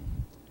glibc.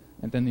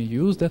 And then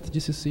you use that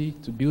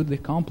GCC to build the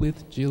complete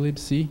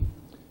glibc,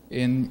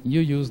 and you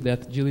use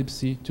that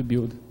glibc to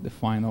build the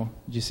final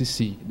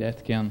GCC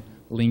that can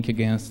link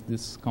against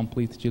this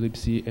complete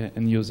glibc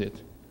and use it.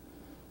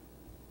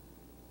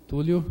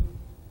 Tulio?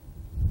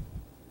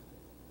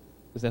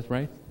 Is that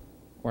right?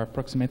 Or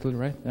approximately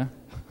right? Yeah?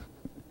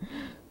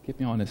 Keep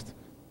me honest.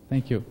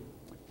 Thank you.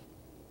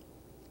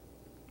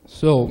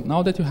 So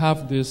now that you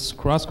have this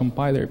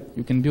cross-compiler,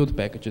 you can build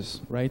packages,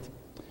 right?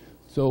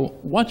 So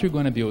what you're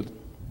going to build?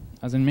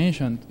 As I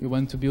mentioned, you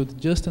want to build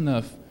just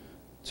enough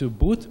to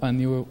boot a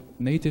new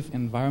native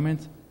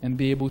environment and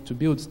be able to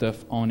build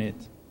stuff on it.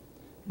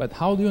 But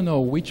how do you know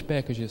which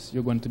packages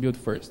you're going to build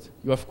first?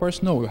 You of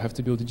course know you have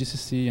to build the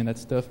GCC and that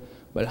stuff,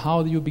 but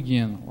how do you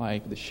begin?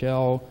 Like the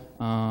shell,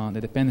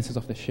 the dependencies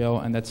of the shell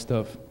and that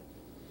stuff.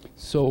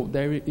 So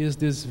there is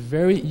this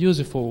very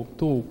useful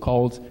tool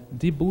called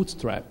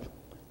Bootstrap,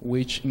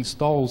 which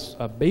installs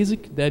a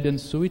basic Debian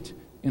suite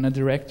in a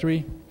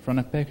directory from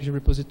a package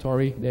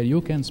repository that you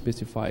can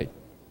specify.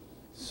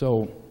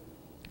 So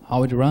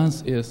how it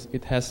runs is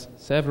it has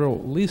several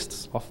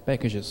lists of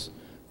packages.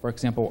 For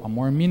example, a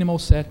more minimal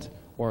set,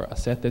 or a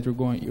set that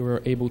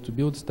you're able to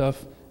build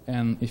stuff,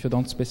 and if you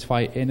don't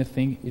specify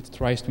anything, it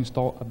tries to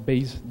install a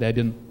base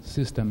Debian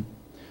system.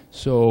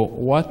 So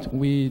what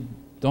we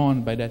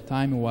done by that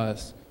time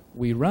was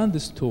we run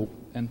this tool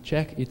and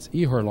check its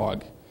error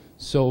log.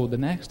 So the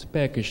next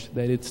package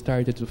that it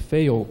started to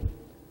fail,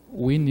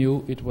 we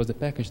knew it was the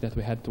package that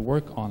we had to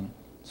work on.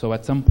 So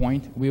at some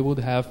point, we would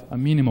have a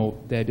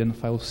minimal Debian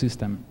file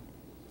system.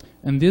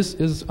 And this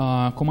is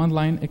a command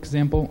line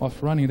example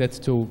of running that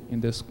tool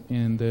in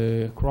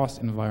the cross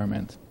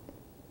environment.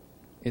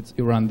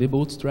 You run the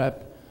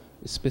Bootstrap,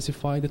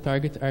 specify the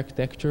target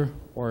architecture,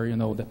 or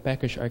the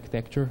package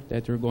architecture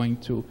that you're going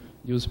to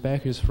use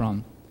packages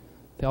from.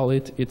 Tell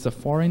it it's a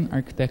foreign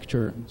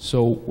architecture,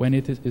 so when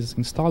it is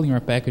installing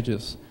your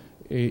packages,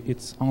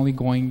 it's only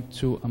going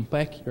to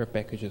unpack your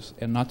packages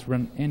and not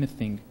run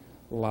anything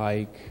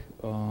like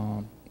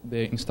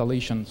the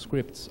installation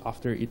scripts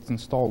after it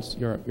installs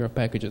your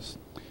packages,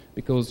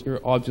 because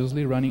you're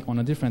obviously running on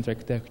a different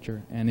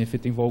architecture, and if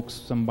it invokes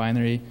some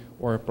binary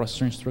or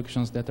processor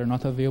instructions that are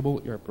not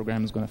available, your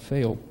program is going to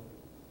fail.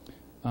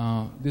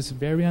 This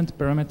variant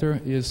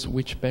parameter is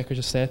which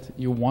package set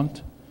you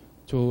want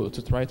to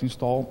try to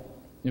install.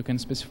 You can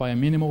specify a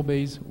minimal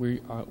base,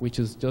 which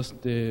is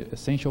just the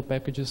essential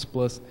packages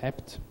plus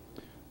apt.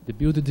 The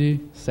build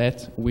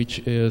set, which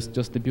is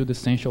just the build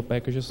essential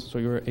packages, so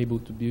you're able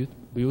to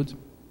build.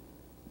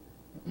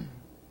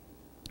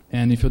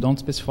 And if you don't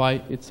specify,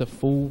 it's a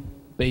full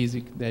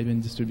basic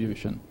Debian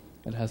distribution.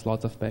 It has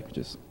lots of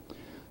packages.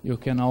 You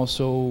can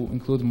also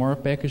include more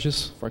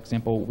packages. For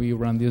example, we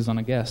run this on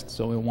a guest,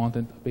 so we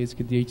wanted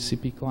basically the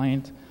HCP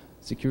client,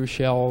 secure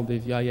shell, the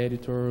VI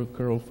editor,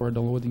 curl for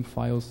downloading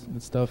files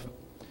and stuff.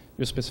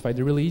 You specify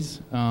the release,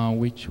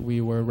 which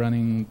we were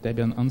running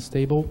Debian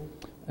unstable,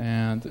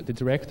 and the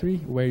directory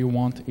where you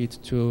want it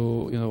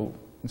to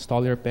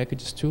install your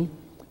packages to,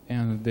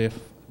 and the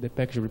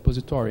package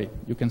repository.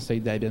 You can say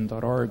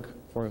debian.org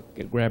for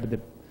grab the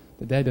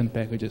Debian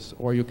packages,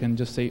 or you can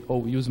just say,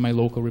 oh, use my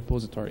local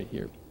repository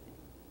here.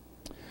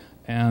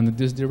 And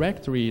this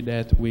directory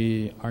that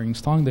we are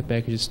installing the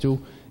packages to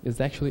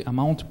is actually a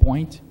mount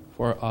point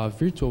for a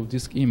virtual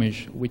disk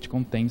image which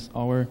contains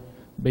our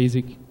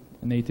basic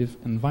native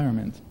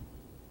environment.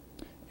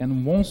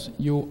 And once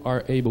you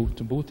are able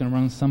to boot and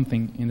run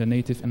something in the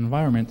native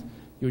environment,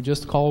 you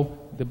just call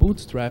the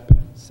Bootstrap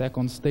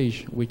second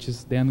stage, which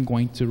is then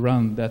going to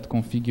run that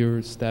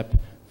configure step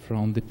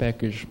from the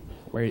package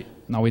where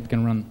now it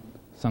can run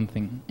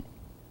something.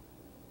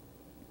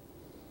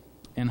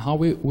 And how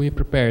we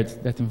prepared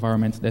that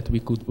environment that we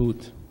could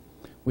boot.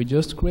 We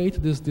just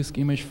created this disk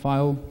image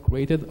file,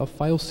 created a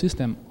file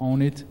system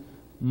on it,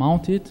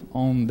 mount it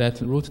on that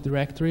root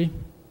directory,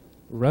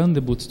 run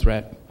the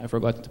Bootstrap. I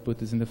forgot to put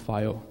this in the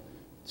file.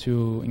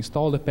 To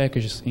install the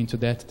packages into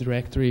that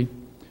directory,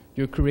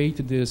 you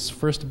create this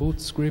first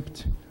boot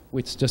script,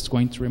 which is just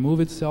going to remove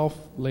itself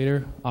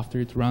later after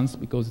it runs,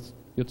 because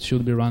it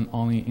should be run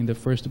only in the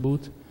first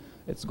boot.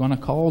 It's going to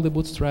call the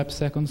Bootstrap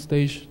second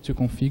stage to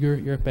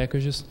configure your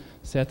packages,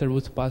 set a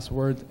root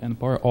password, and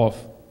power off.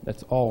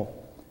 That's all.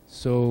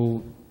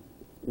 So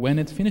when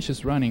it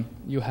finishes running,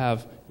 you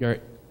have your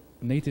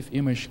native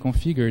image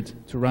configured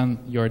to run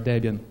your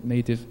Debian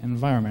native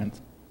environment.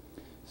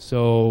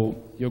 So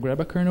you grab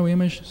a kernel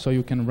image so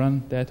you can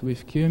run that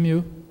with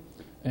QEMU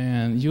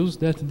and use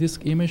that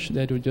disk image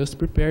that you just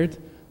prepared,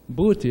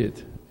 boot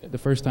it. The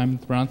first time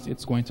it runs,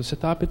 it's going to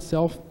set up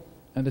itself,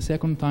 and the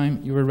second time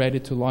you are ready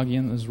to log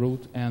in as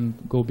root and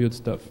go build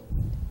stuff.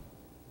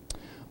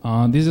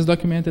 This is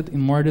documented in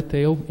more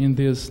detail in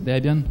this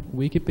Debian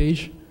wiki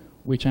page,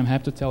 which I'm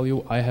happy to tell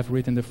you I have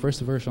written the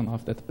first version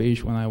of that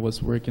page when I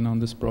was working on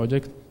this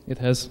project. It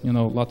has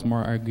lots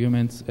more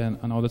arguments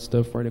and all that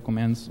stuff for the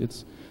commands.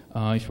 It's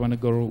If you want to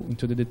go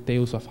into the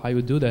details of how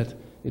you do that,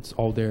 it's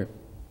all there.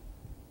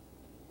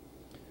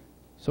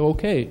 So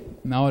okay,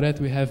 now that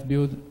we have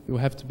built, you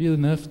have to build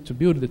enough to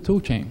build the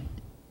toolchain.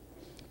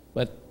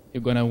 But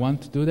you're going to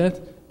want to do that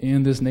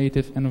in this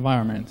native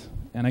environment.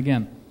 And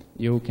again,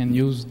 you can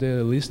use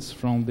the lists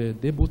from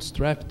the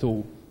Bootstrap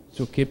tool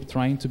to keep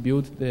trying to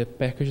build the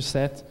package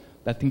set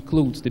that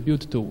includes the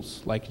build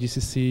tools, like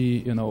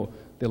GCC, you know,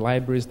 the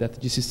libraries that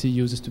GCC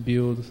uses to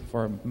build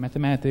for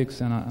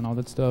mathematics and all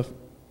that stuff.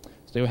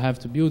 So you have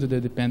to build the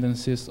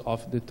dependencies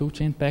of the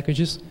toolchain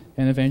packages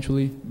and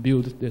eventually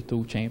build the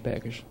toolchain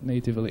package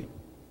natively.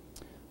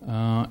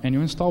 And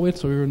you install it,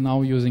 so you're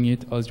now using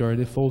it as your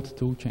default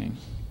toolchain.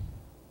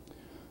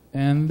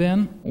 And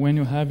then when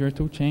you have your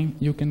toolchain,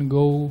 you can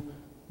go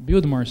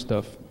build more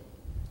stuff.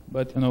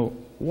 But you know,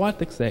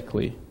 what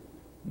exactly?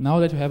 Now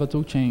that you have a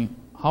toolchain,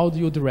 how do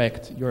you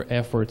direct your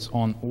efforts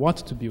on what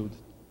to build?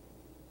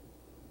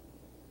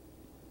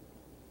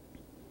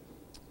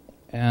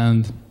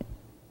 And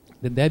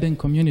the Debian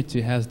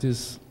community has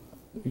this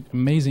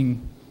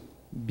amazing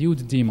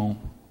build daemon,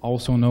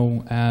 also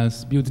known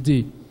as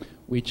build-d,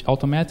 which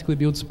automatically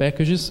builds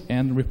packages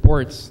and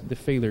reports the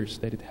failures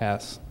that it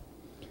has.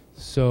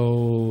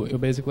 So you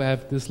basically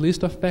have this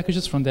list of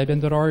packages from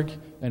Debian.org,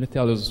 and it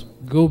tells you,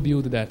 go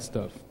build that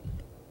stuff.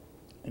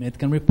 And it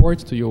can report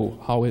to you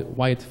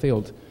why it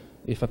failed.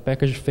 If a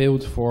package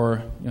failed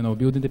for, you know,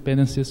 build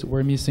dependencies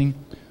were missing,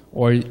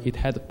 or it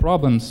had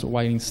problems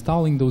while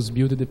installing those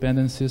build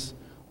dependencies,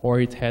 or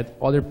it had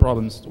other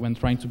problems when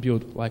trying to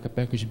build, like a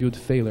package build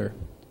failure,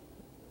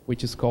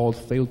 which is called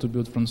fail to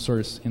build from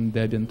source in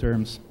Debian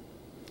terms.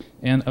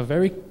 And a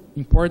very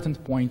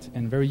important point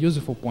and very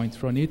useful point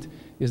from it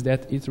is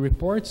that it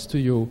reports to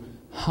you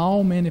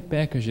how many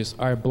packages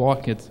are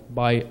blocked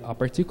by a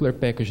particular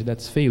package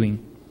that's failing.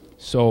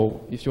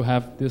 So if you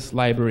have this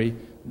library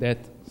that,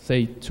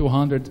 say,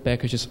 200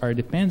 packages are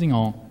depending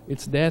on,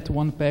 it's that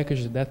one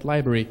package, that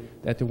library,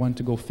 that you want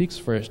to go fix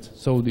first.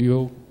 So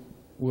you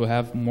will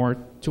have more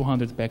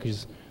 200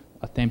 packages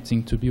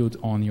attempting to build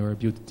on your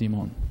build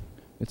daemon.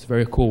 It's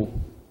very cool.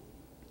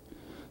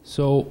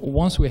 So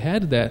once we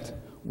had that,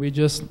 we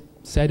just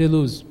set it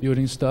loose,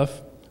 building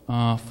stuff,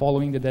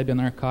 following the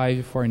Debian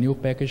archive for new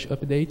package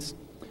updates.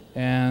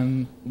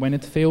 And when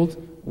it failed,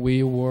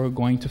 we were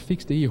going to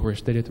fix the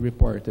errors that it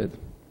reported.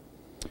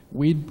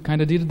 We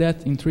kind of did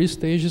that in 3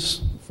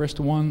 stages. First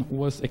one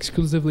was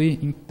exclusively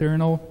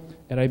internal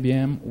at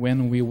IBM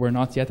when we were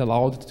not yet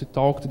allowed to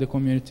talk to the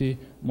community.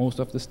 Most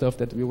of the stuff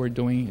that we were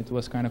doing, it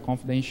was kind of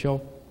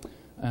confidential.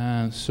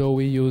 So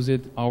we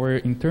used our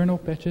internal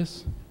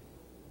patches.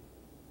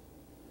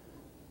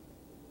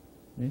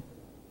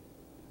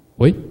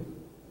 Oi?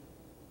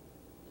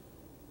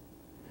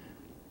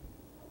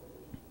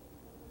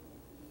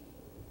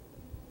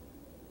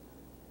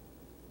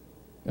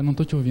 Eu não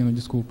estou te ouvindo,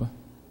 desculpa.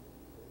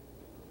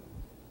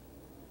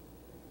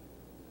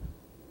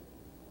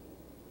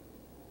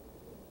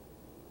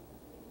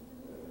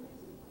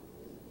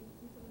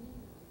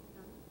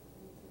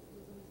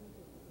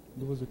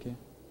 Duas o quê?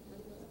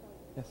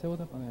 Essa é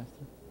outra palestra.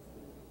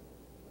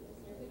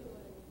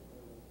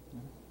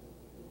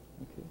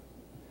 Okay.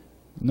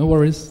 No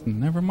worries,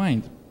 never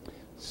mind.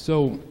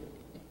 So,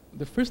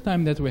 the first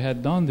time that we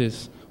had done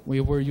this, we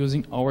were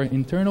using our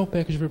internal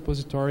package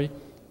repository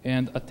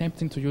and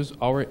attempting to use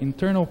our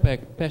internal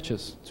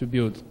patches to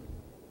build.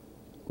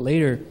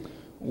 Later,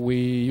 we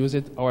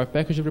used our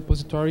package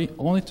repository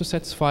only to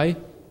satisfy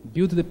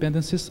build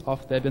dependencies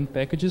of Debian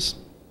packages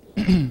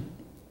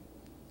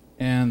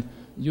and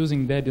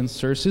using Debian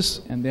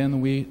sources, and then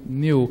we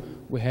knew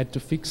we had to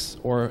fix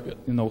or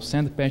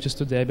send patches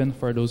to Debian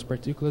for those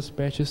particular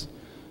patches.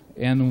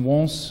 And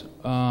once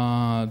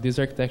this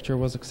architecture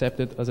was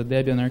accepted as a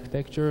Debian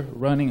architecture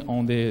running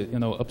on the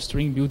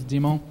upstream build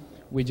daemon,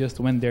 we just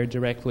went there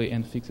directly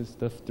and fixed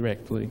stuff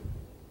directly.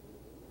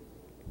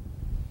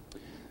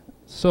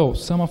 So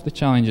some of the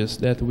challenges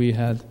that we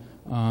had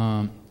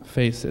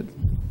faced.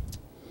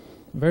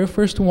 Very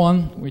first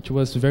one, which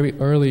was very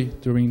early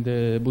during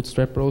the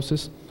Bootstrap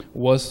process,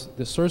 was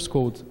the source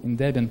code in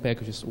Debian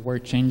packages were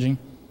changing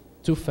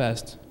too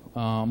fast,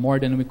 more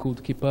than we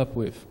could keep up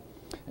with.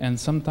 And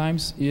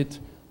sometimes it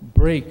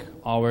break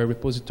our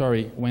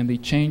repository when they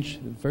change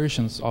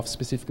versions of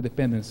specific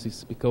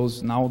dependencies,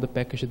 because now the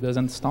package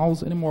doesn't install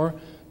anymore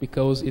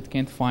because it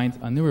can't find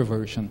a newer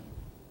version.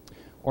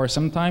 Or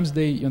sometimes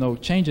they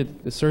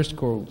changed the source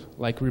code,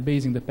 like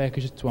rebasing the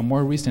package to a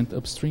more recent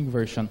upstream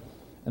version,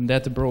 and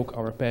that broke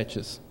our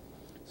patches.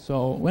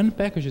 So when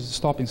packages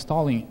stop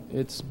installing,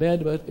 it's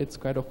bad, but it's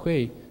quite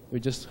okay.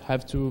 We just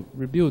have to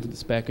rebuild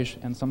this package,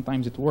 and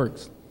sometimes it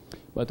works.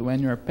 But when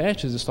your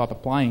patches stop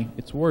applying,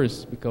 it's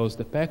worse, because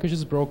the package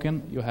is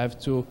broken, you have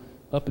to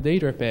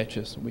update your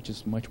patches, which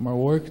is much more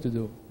work to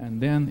do,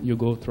 and then you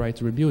go try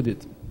to rebuild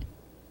it.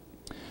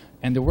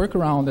 And the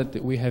workaround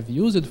that we have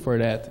used for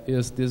that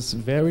is this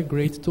very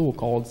great tool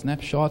called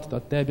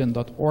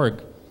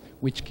snapshot.debian.org,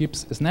 which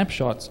keeps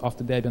snapshots of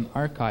the Debian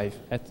archive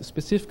at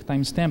specific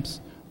timestamps,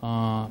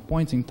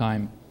 point in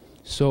time.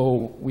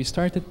 So we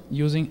started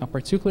using a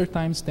particular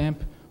timestamp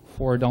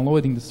for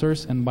downloading the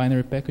source and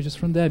binary packages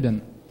from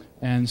Debian.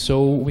 And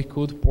so we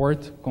could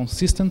port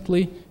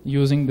consistently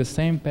using the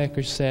same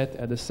package set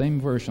at the same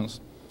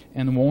versions.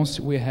 And once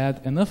we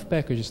had enough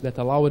packages that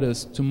allowed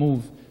us to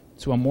move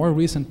to a more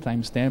recent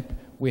timestamp,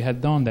 we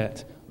had done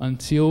that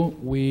until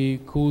we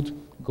could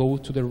go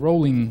to the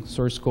rolling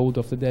source code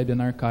of the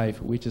Debian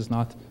archive, which is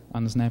not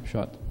on a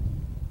snapshot.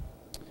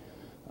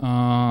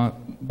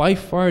 By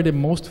far the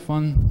most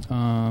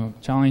fun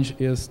challenge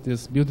is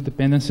this build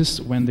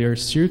dependencies when they are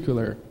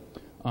circular.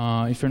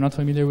 If you're not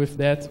familiar with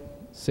that,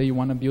 say you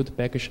want to build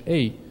package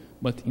A,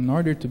 but in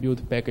order to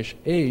build package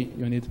A,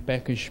 you need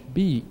package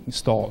B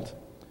installed.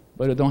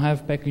 But you don't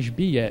have package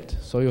B yet,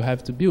 so you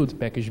have to build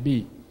package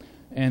B.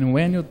 And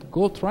when you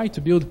go try to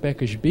build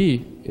package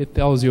B, it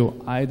tells you,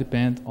 I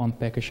depend on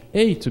package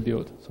A to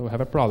build. So we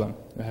have a problem.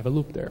 We have a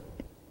loop there.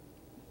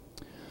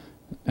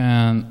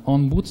 And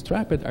on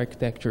bootstrapped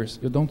architectures,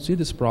 you don't see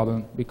this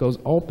problem because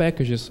all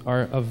packages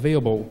are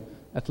available,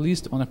 at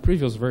least on a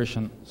previous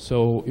version.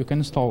 So you can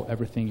install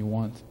everything you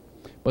want.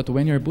 But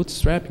when you're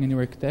bootstrapping a new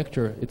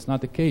architecture, it's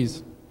not the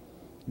case.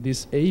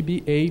 This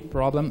ABA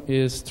problem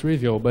is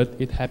trivial, but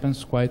it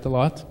happens quite a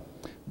lot.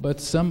 But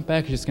some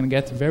packages can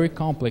get very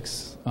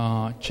complex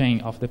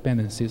chain of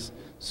dependencies.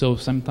 So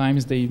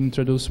sometimes they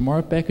introduce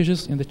more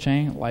packages in the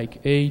chain, like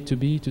A to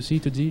B to C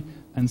to D,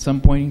 and some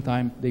point in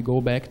time they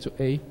go back to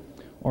A.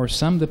 Or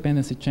some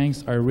dependency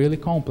chains are really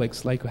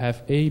complex, like you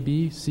have A,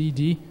 B, C,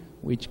 D,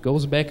 which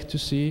goes back to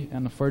C,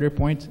 and a further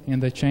point in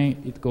the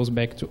chain, it goes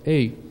back to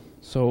A.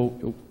 So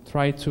you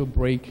try to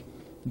break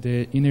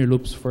the inner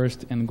loops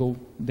first and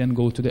then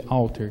go to the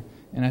outer.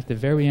 And at the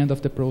very end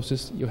of the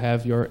process, you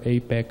have your A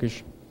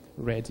package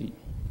ready.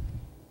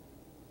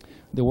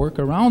 The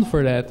workaround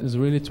for that is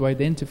really to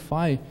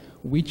identify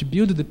which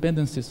build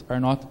dependencies are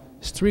not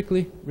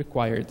strictly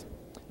required.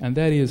 And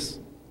that is,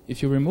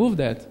 if you remove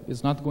that,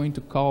 it's not going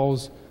to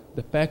cause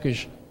the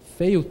package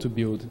fail to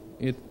build.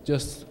 It's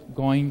just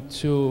going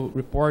to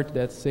report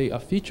that, say, a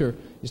feature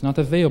is not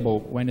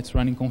available when it's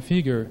running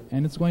configure,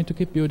 and it's going to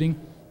keep building,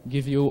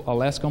 give you a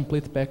less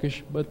complete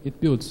package, but it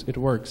builds, it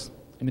works,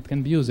 and it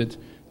can be used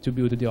to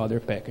build the other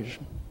package.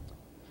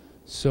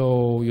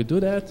 So you do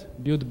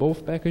that, build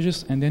both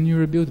packages, and then you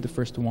rebuild the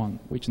first one,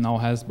 which now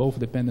has both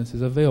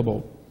dependencies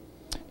available.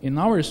 In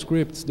our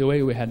scripts, the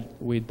way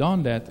we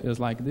done that is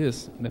like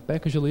this. In the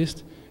package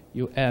list,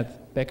 you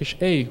add package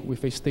A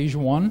with a stage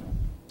 1,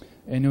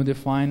 and you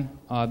define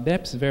a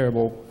deps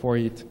variable for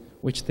it,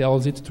 which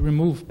tells it to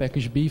remove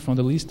package B from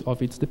the list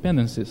of its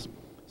dependencies.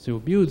 So you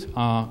build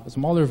a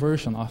smaller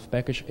version of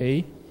package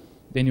A,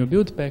 then you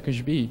build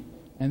package B,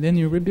 and then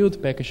you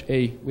rebuild package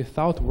A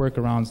without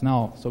workarounds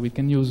now, so we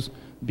can use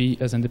B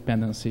as a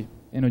dependency.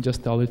 And you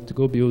just tell it to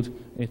go build,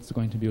 it's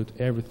going to build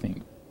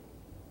everything.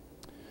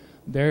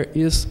 There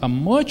is a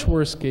much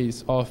worse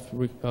case of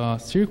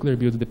circular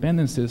build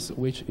dependencies,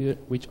 which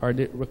are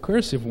the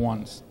recursive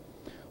ones,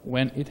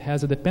 when it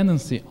has a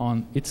dependency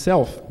on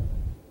itself.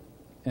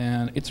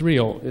 And it's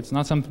real. It's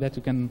not something that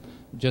you can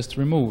just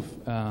remove.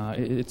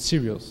 It's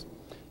serious.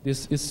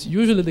 This is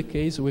usually the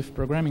case with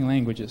programming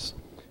languages,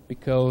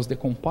 because the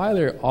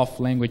compiler of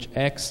language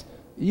X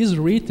is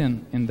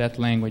written in that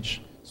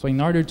language. So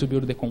in order to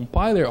build the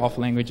compiler of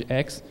language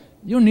X,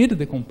 you need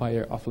the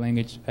compiler of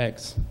language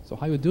X. So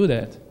how you do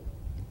that?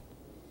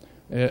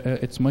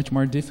 It's much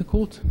more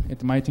difficult.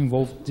 It might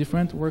involve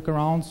different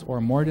workarounds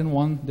or more than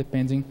one,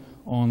 depending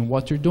on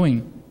what you're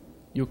doing.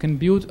 You can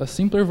build a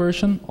simpler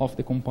version of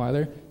the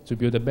compiler to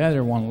build a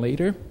better one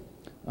later,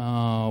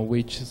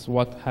 which is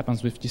what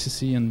happens with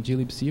GCC and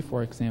glibc,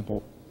 for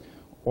example.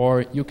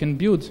 Or you can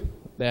build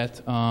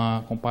that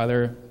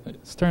compiler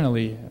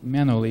externally,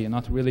 manually,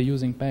 not really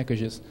using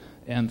packages,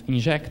 and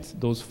inject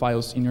those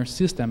files in your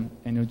system,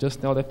 and you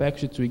just tell the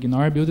package to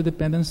ignore build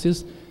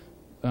dependencies.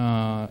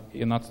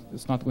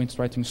 It's not going to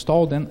try to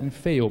install them and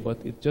fail, but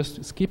it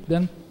just skips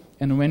them,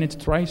 and when it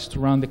tries to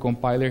run the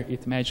compiler,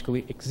 it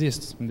magically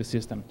exists in the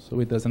system, so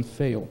it doesn't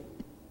fail.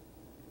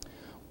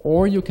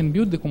 Or you can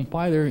build the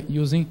compiler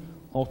using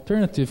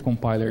alternative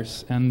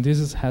compilers, and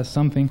this has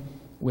something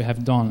we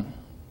have done.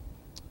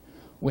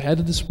 We had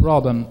this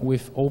problem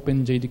with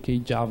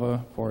OpenJDK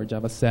Java for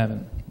Java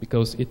 7,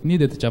 because it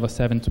needed Java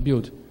 7 to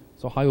build.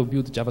 So how you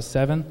build Java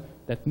 7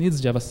 that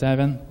needs Java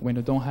 7 when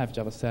you don't have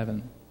Java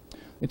 7?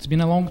 It's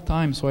been a long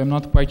time, so I'm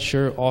not quite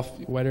sure of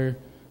whether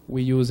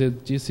we used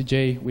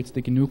GCJ with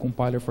the GNU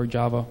compiler for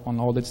Java on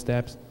all the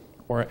steps,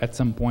 or at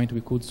some point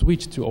we could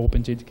switch to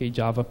OpenJDK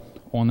Java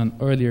on an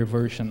earlier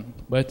version.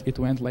 But it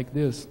went like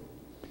this.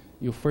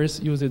 You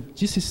first used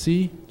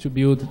GCC to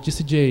build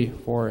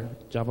GCJ for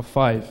Java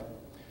 5.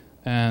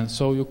 And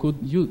so you could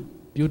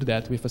build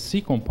that with a C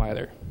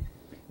compiler.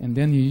 And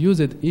then you used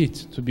it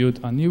to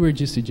build a newer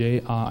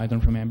GCJ, I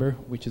don't remember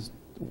which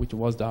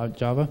was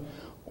Java,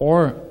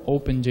 or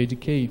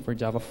OpenJDK for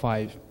Java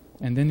 5.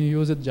 And then you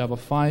used Java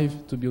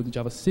 5 to build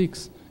Java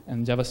 6,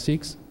 and Java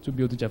 6 to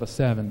build Java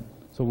 7.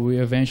 So we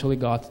eventually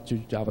got to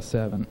Java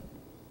 7.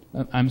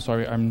 I'm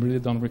sorry, I really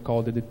don't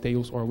recall the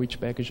details or which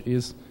package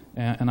is,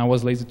 and I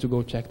was lazy to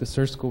go check the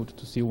source code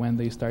to see when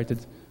they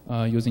started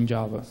using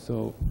Java.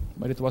 So,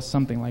 but it was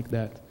something like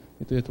that.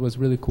 It was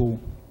really cool.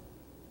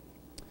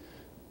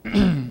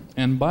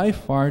 And by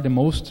far the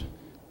most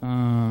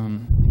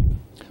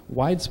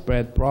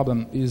widespread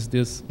problem is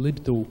this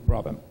lib2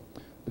 problem,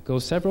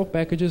 because several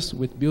packages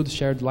with build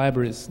shared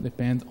libraries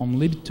depend on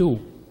lib2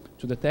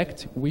 to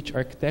detect which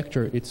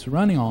architecture it's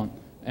running on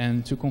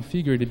and to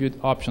configure the build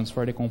options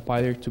for the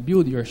compiler to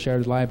build your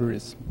shared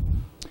libraries.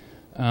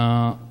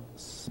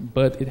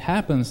 But it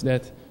happens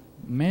that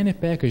many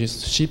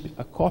packages ship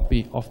a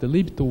copy of the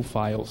lib2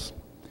 files,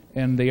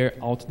 and they are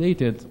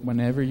outdated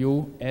whenever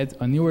you add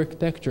a new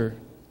architecture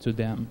to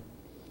them.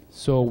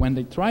 So when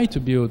they try to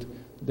build,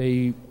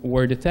 they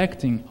were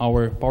detecting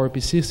our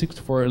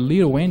PowerPC64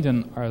 little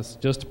engine as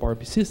just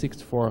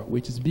PowerPC64,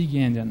 which is big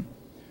engine.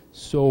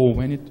 So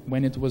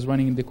when it was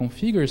running the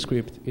configure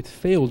script, it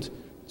failed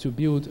to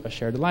build a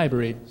shared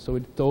library. So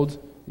it told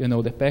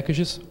the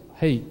packages,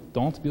 hey,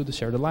 don't build the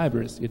shared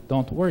libraries. It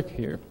don't work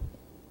here.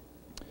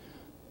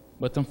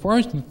 But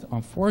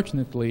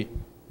unfortunately,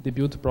 the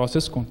build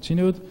process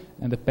continued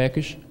and the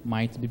package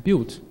might be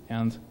built,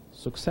 and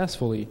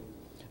successfully.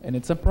 And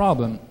it's a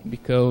problem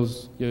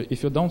because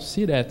if you don't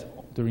see that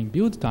during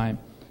build time,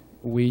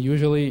 we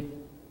usually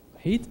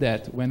hate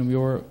that when we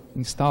are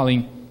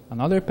installing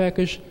another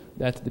package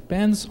that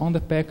depends on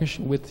the package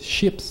which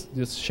ships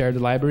this shared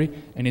library,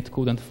 and it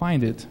couldn't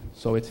find it,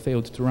 so it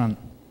failed to run.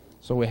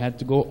 So we had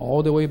to go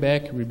all the way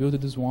back, rebuild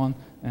this one,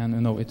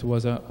 and it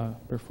was a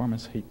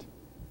performance hit.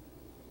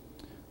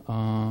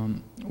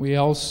 The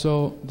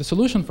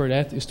solution for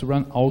that is to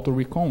run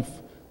auto-reconf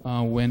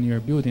when you're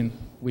building,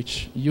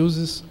 which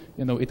uses,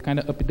 it kind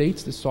of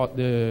updates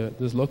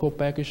this local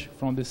package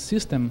from the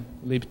system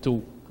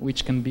lib2,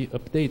 which can be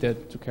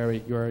updated to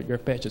carry your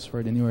patches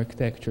for the new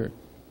architecture.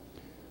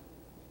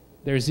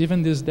 There's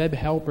even this deb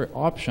helper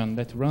option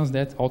that runs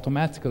that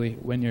automatically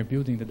when you're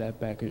building the deb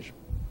package.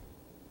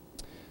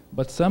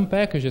 But some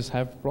packages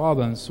have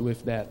problems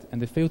with that, and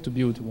they fail to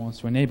build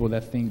once you enable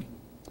that thing.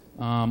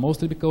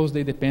 Mostly because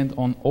they depend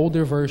on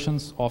older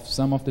versions of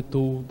some of the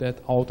tools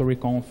that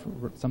auto-reconf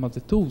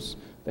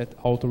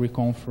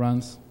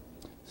runs.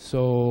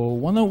 So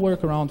one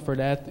workaround for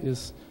that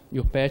is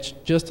you patch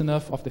just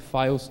enough of the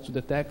files to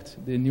detect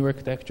the new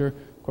architecture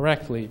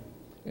correctly.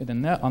 And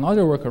then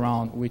another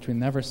workaround, which we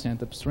never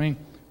sent upstream,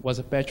 was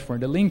a patch for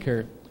the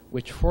linker,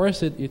 which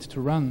forced it to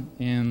run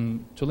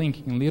to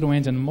link in little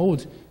engine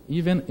mode,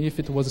 even if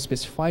it was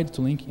specified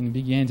to link in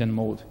big engine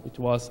mode. It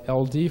was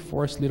ld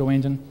force little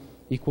engine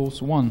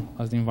equals 1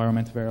 as the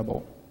environment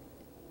variable.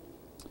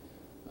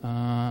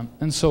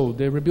 And so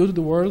they rebuilt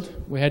the world.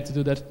 We had to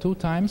do that 2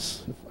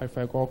 times, if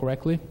I recall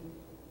correctly.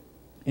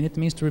 And it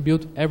means to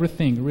rebuild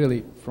everything,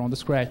 really, from the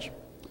scratch.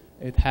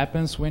 It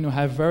happens when you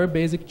have very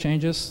basic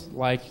changes,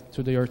 like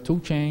to your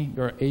toolchain,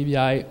 your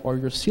ABI, or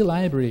your C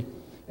library,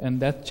 and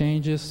that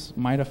changes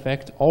might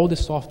affect all the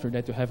software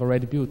that you have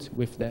already built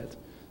with that.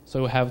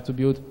 So you have to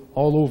build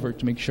all over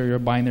to make sure your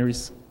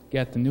binaries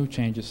get the new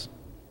changes.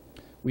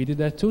 We did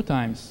that 2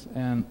 times,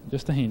 and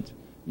just a hint,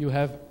 you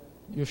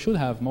should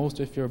have most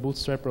of your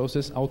Bootstrap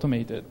process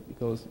automated,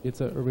 because it's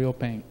a real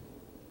pain.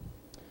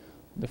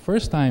 The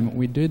first time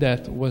we did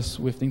that was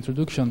with the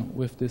introduction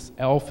with this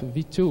ELF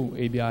v2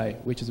 ABI,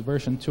 which is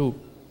version 2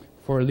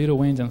 for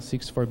little engine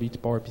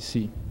 64-bit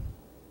PowerPC.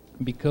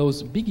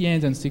 Because big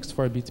engine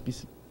 64-bit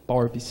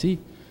PowerPC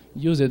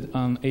used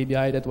an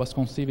ABI that was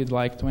conceived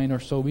like 20 or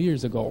so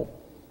years ago.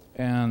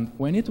 And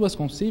when it was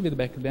conceived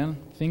back then,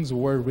 things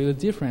were really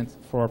different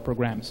for our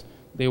programs.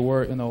 They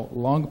were,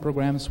 long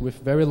programs with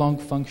very long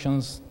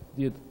functions.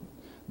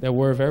 There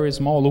were very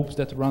small loops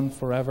that run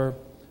forever.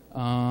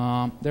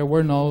 There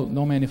were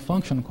no many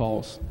function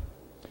calls.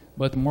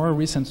 But more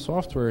recent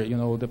software,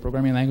 the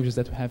programming languages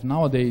that we have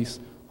nowadays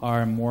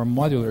are more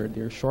modular.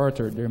 They're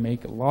shorter. They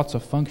make lots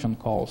of function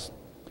calls.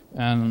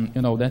 And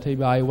that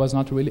ABI was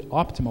not really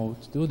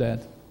optimal to do that.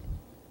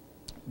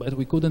 But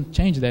we couldn't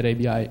change that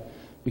ABI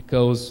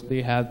because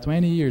they had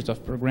 20 years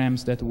of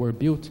programs that were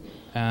built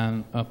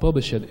and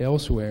published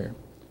elsewhere.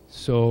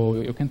 So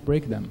you can't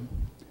break them.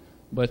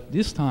 But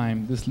this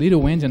time, this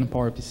little engine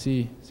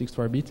PowerPC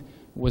 64-bit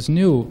was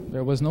new.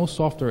 There was no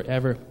software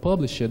ever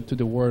published to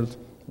the world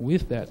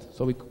with that.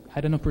 So we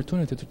had an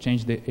opportunity to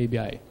change the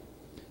ABI.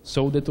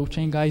 So the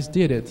toolchain guys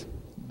did it.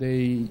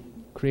 They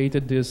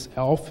created this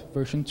ELF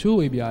version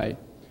 2 ABI,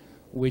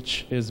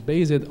 which is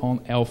based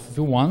on ELF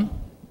v1,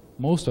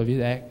 most of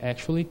it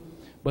actually,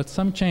 but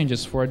some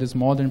changes for these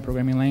modern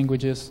programming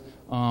languages,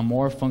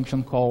 more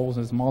function calls,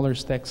 a smaller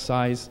stack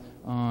size.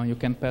 You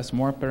can pass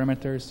more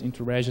parameters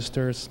into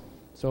registers.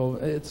 So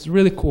it's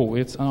really cool.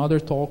 It's another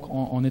talk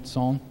on its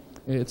own.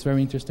 It's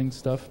very interesting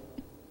stuff.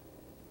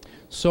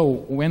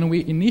 So when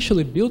we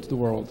initially built the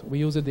world, we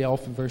used the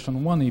ELF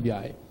version 1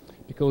 ABI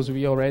because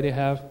we already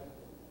have...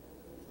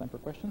 Time for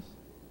questions?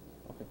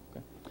 Okay.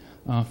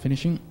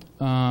 Finishing.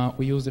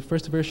 We used the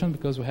first version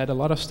because we had a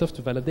lot of stuff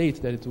to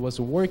validate that it was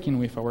working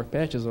with our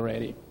patches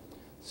already.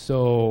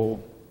 So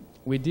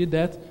We did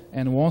that,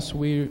 and once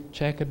we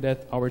checked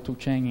that our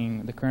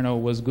toolchain in the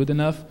kernel was good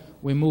enough,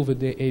 we moved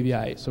the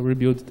ABI, so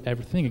rebuilt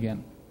everything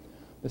again.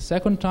 The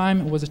second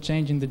time was a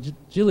change in the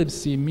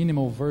glibc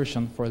minimal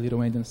version for little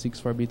endian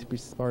 64-bit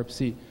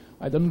PowerPC.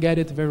 I don't get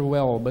it very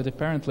well, but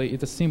apparently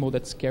it's a symbol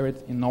that's carried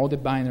in all the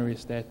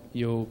binaries that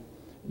you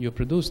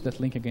produce that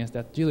link against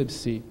that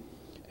glibc.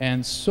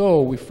 And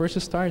so we first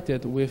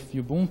started with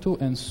Ubuntu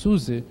and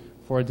SUSE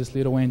for this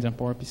little endian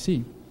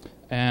PowerPC.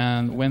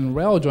 And when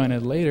RHEL joined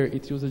it later,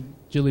 it used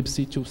glibc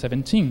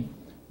 217.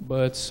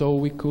 But so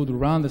we could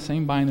run the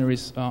same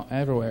binaries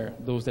everywhere.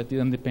 Those that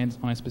didn't depend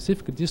on a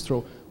specific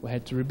distro, we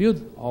had to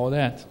rebuild all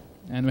that.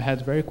 And we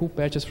had very cool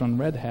patches from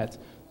Red Hat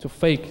to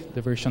fake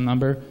the version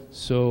number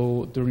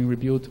so during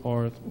rebuild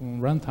or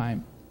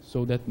runtime,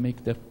 so that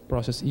make the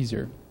process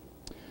easier.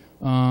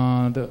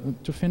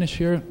 To finish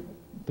here,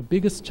 the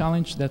biggest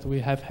challenge that we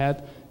have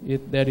had,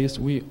 that is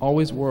we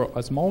always were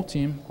a small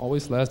team,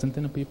 always less than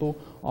 10 people,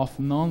 of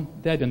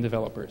non-Debian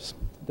developers.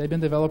 A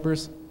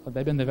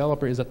Debian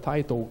developer is a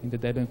title in the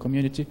Debian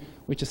community,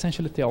 which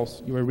essentially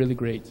tells you are really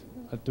great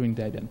at doing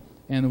Debian.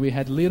 And we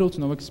had little to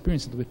no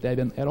experience with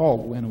Debian at all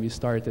when we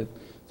started.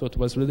 So it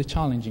was really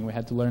challenging. We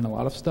had to learn a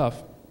lot of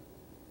stuff.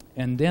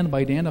 And then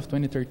by the end of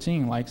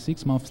 2013, like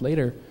 6 months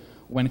later,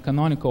 when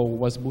Canonical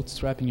was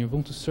bootstrapping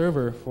Ubuntu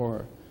server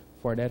for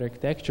that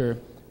architecture,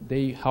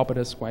 they helped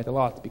us quite a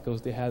lot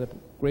because they had a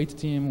great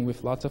team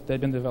with lots of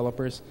Debian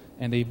developers,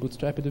 and they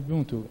bootstrapped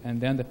Ubuntu. And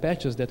then the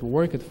patches that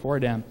worked for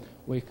them,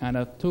 we kind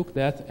of took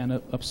that and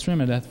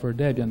upstreamed that for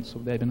Debian, so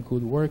Debian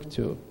could work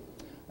too.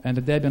 And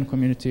the Debian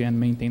community and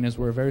maintainers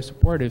were very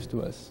supportive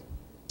to us.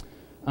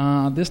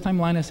 This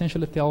timeline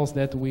essentially tells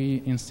that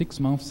we, in 6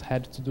 months,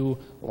 had to do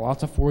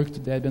lots of work to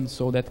Debian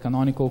so that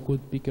Canonical could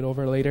pick it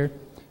over later.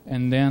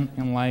 And then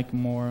in like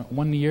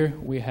 1 year,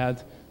 we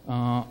had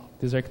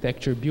this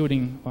architecture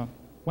building,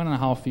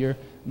 1.5 years,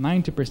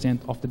 90%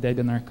 of the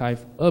Debian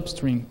archive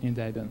upstream in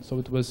Debian. So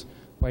it was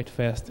quite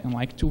fast. In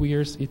like 2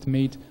 years, it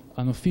made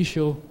an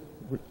official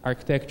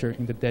architecture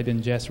in the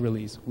Debian JS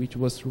release, which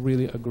was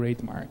really a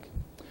great mark.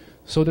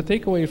 So the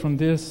takeaway from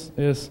this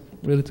is,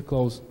 really to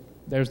close,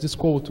 there's this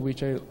quote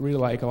which I really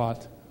like a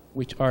lot,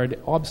 which are the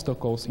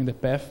obstacles in the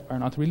path are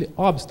not really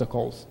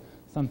obstacles.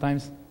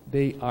 Sometimes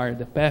they are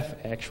the path,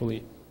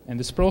 actually. And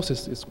this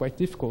process is quite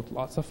difficult,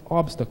 lots of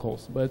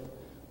obstacles, but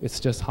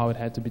it's just how it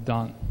had to be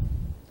done.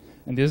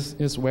 And this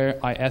is where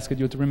I asked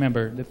you to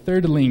remember the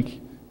third link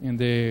in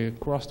the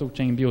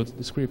cross-toolchain build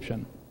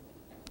description.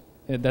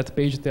 That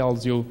page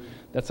tells you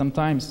that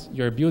sometimes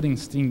you're building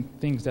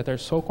things that are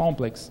so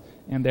complex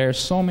and there are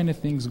so many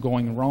things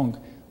going wrong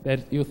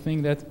that you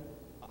think that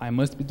I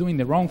must be doing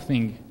the wrong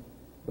thing.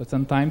 But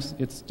sometimes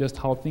it's just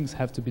how things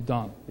have to be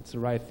done. It's the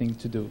right thing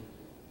to do.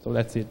 So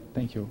that's it.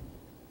 Thank you.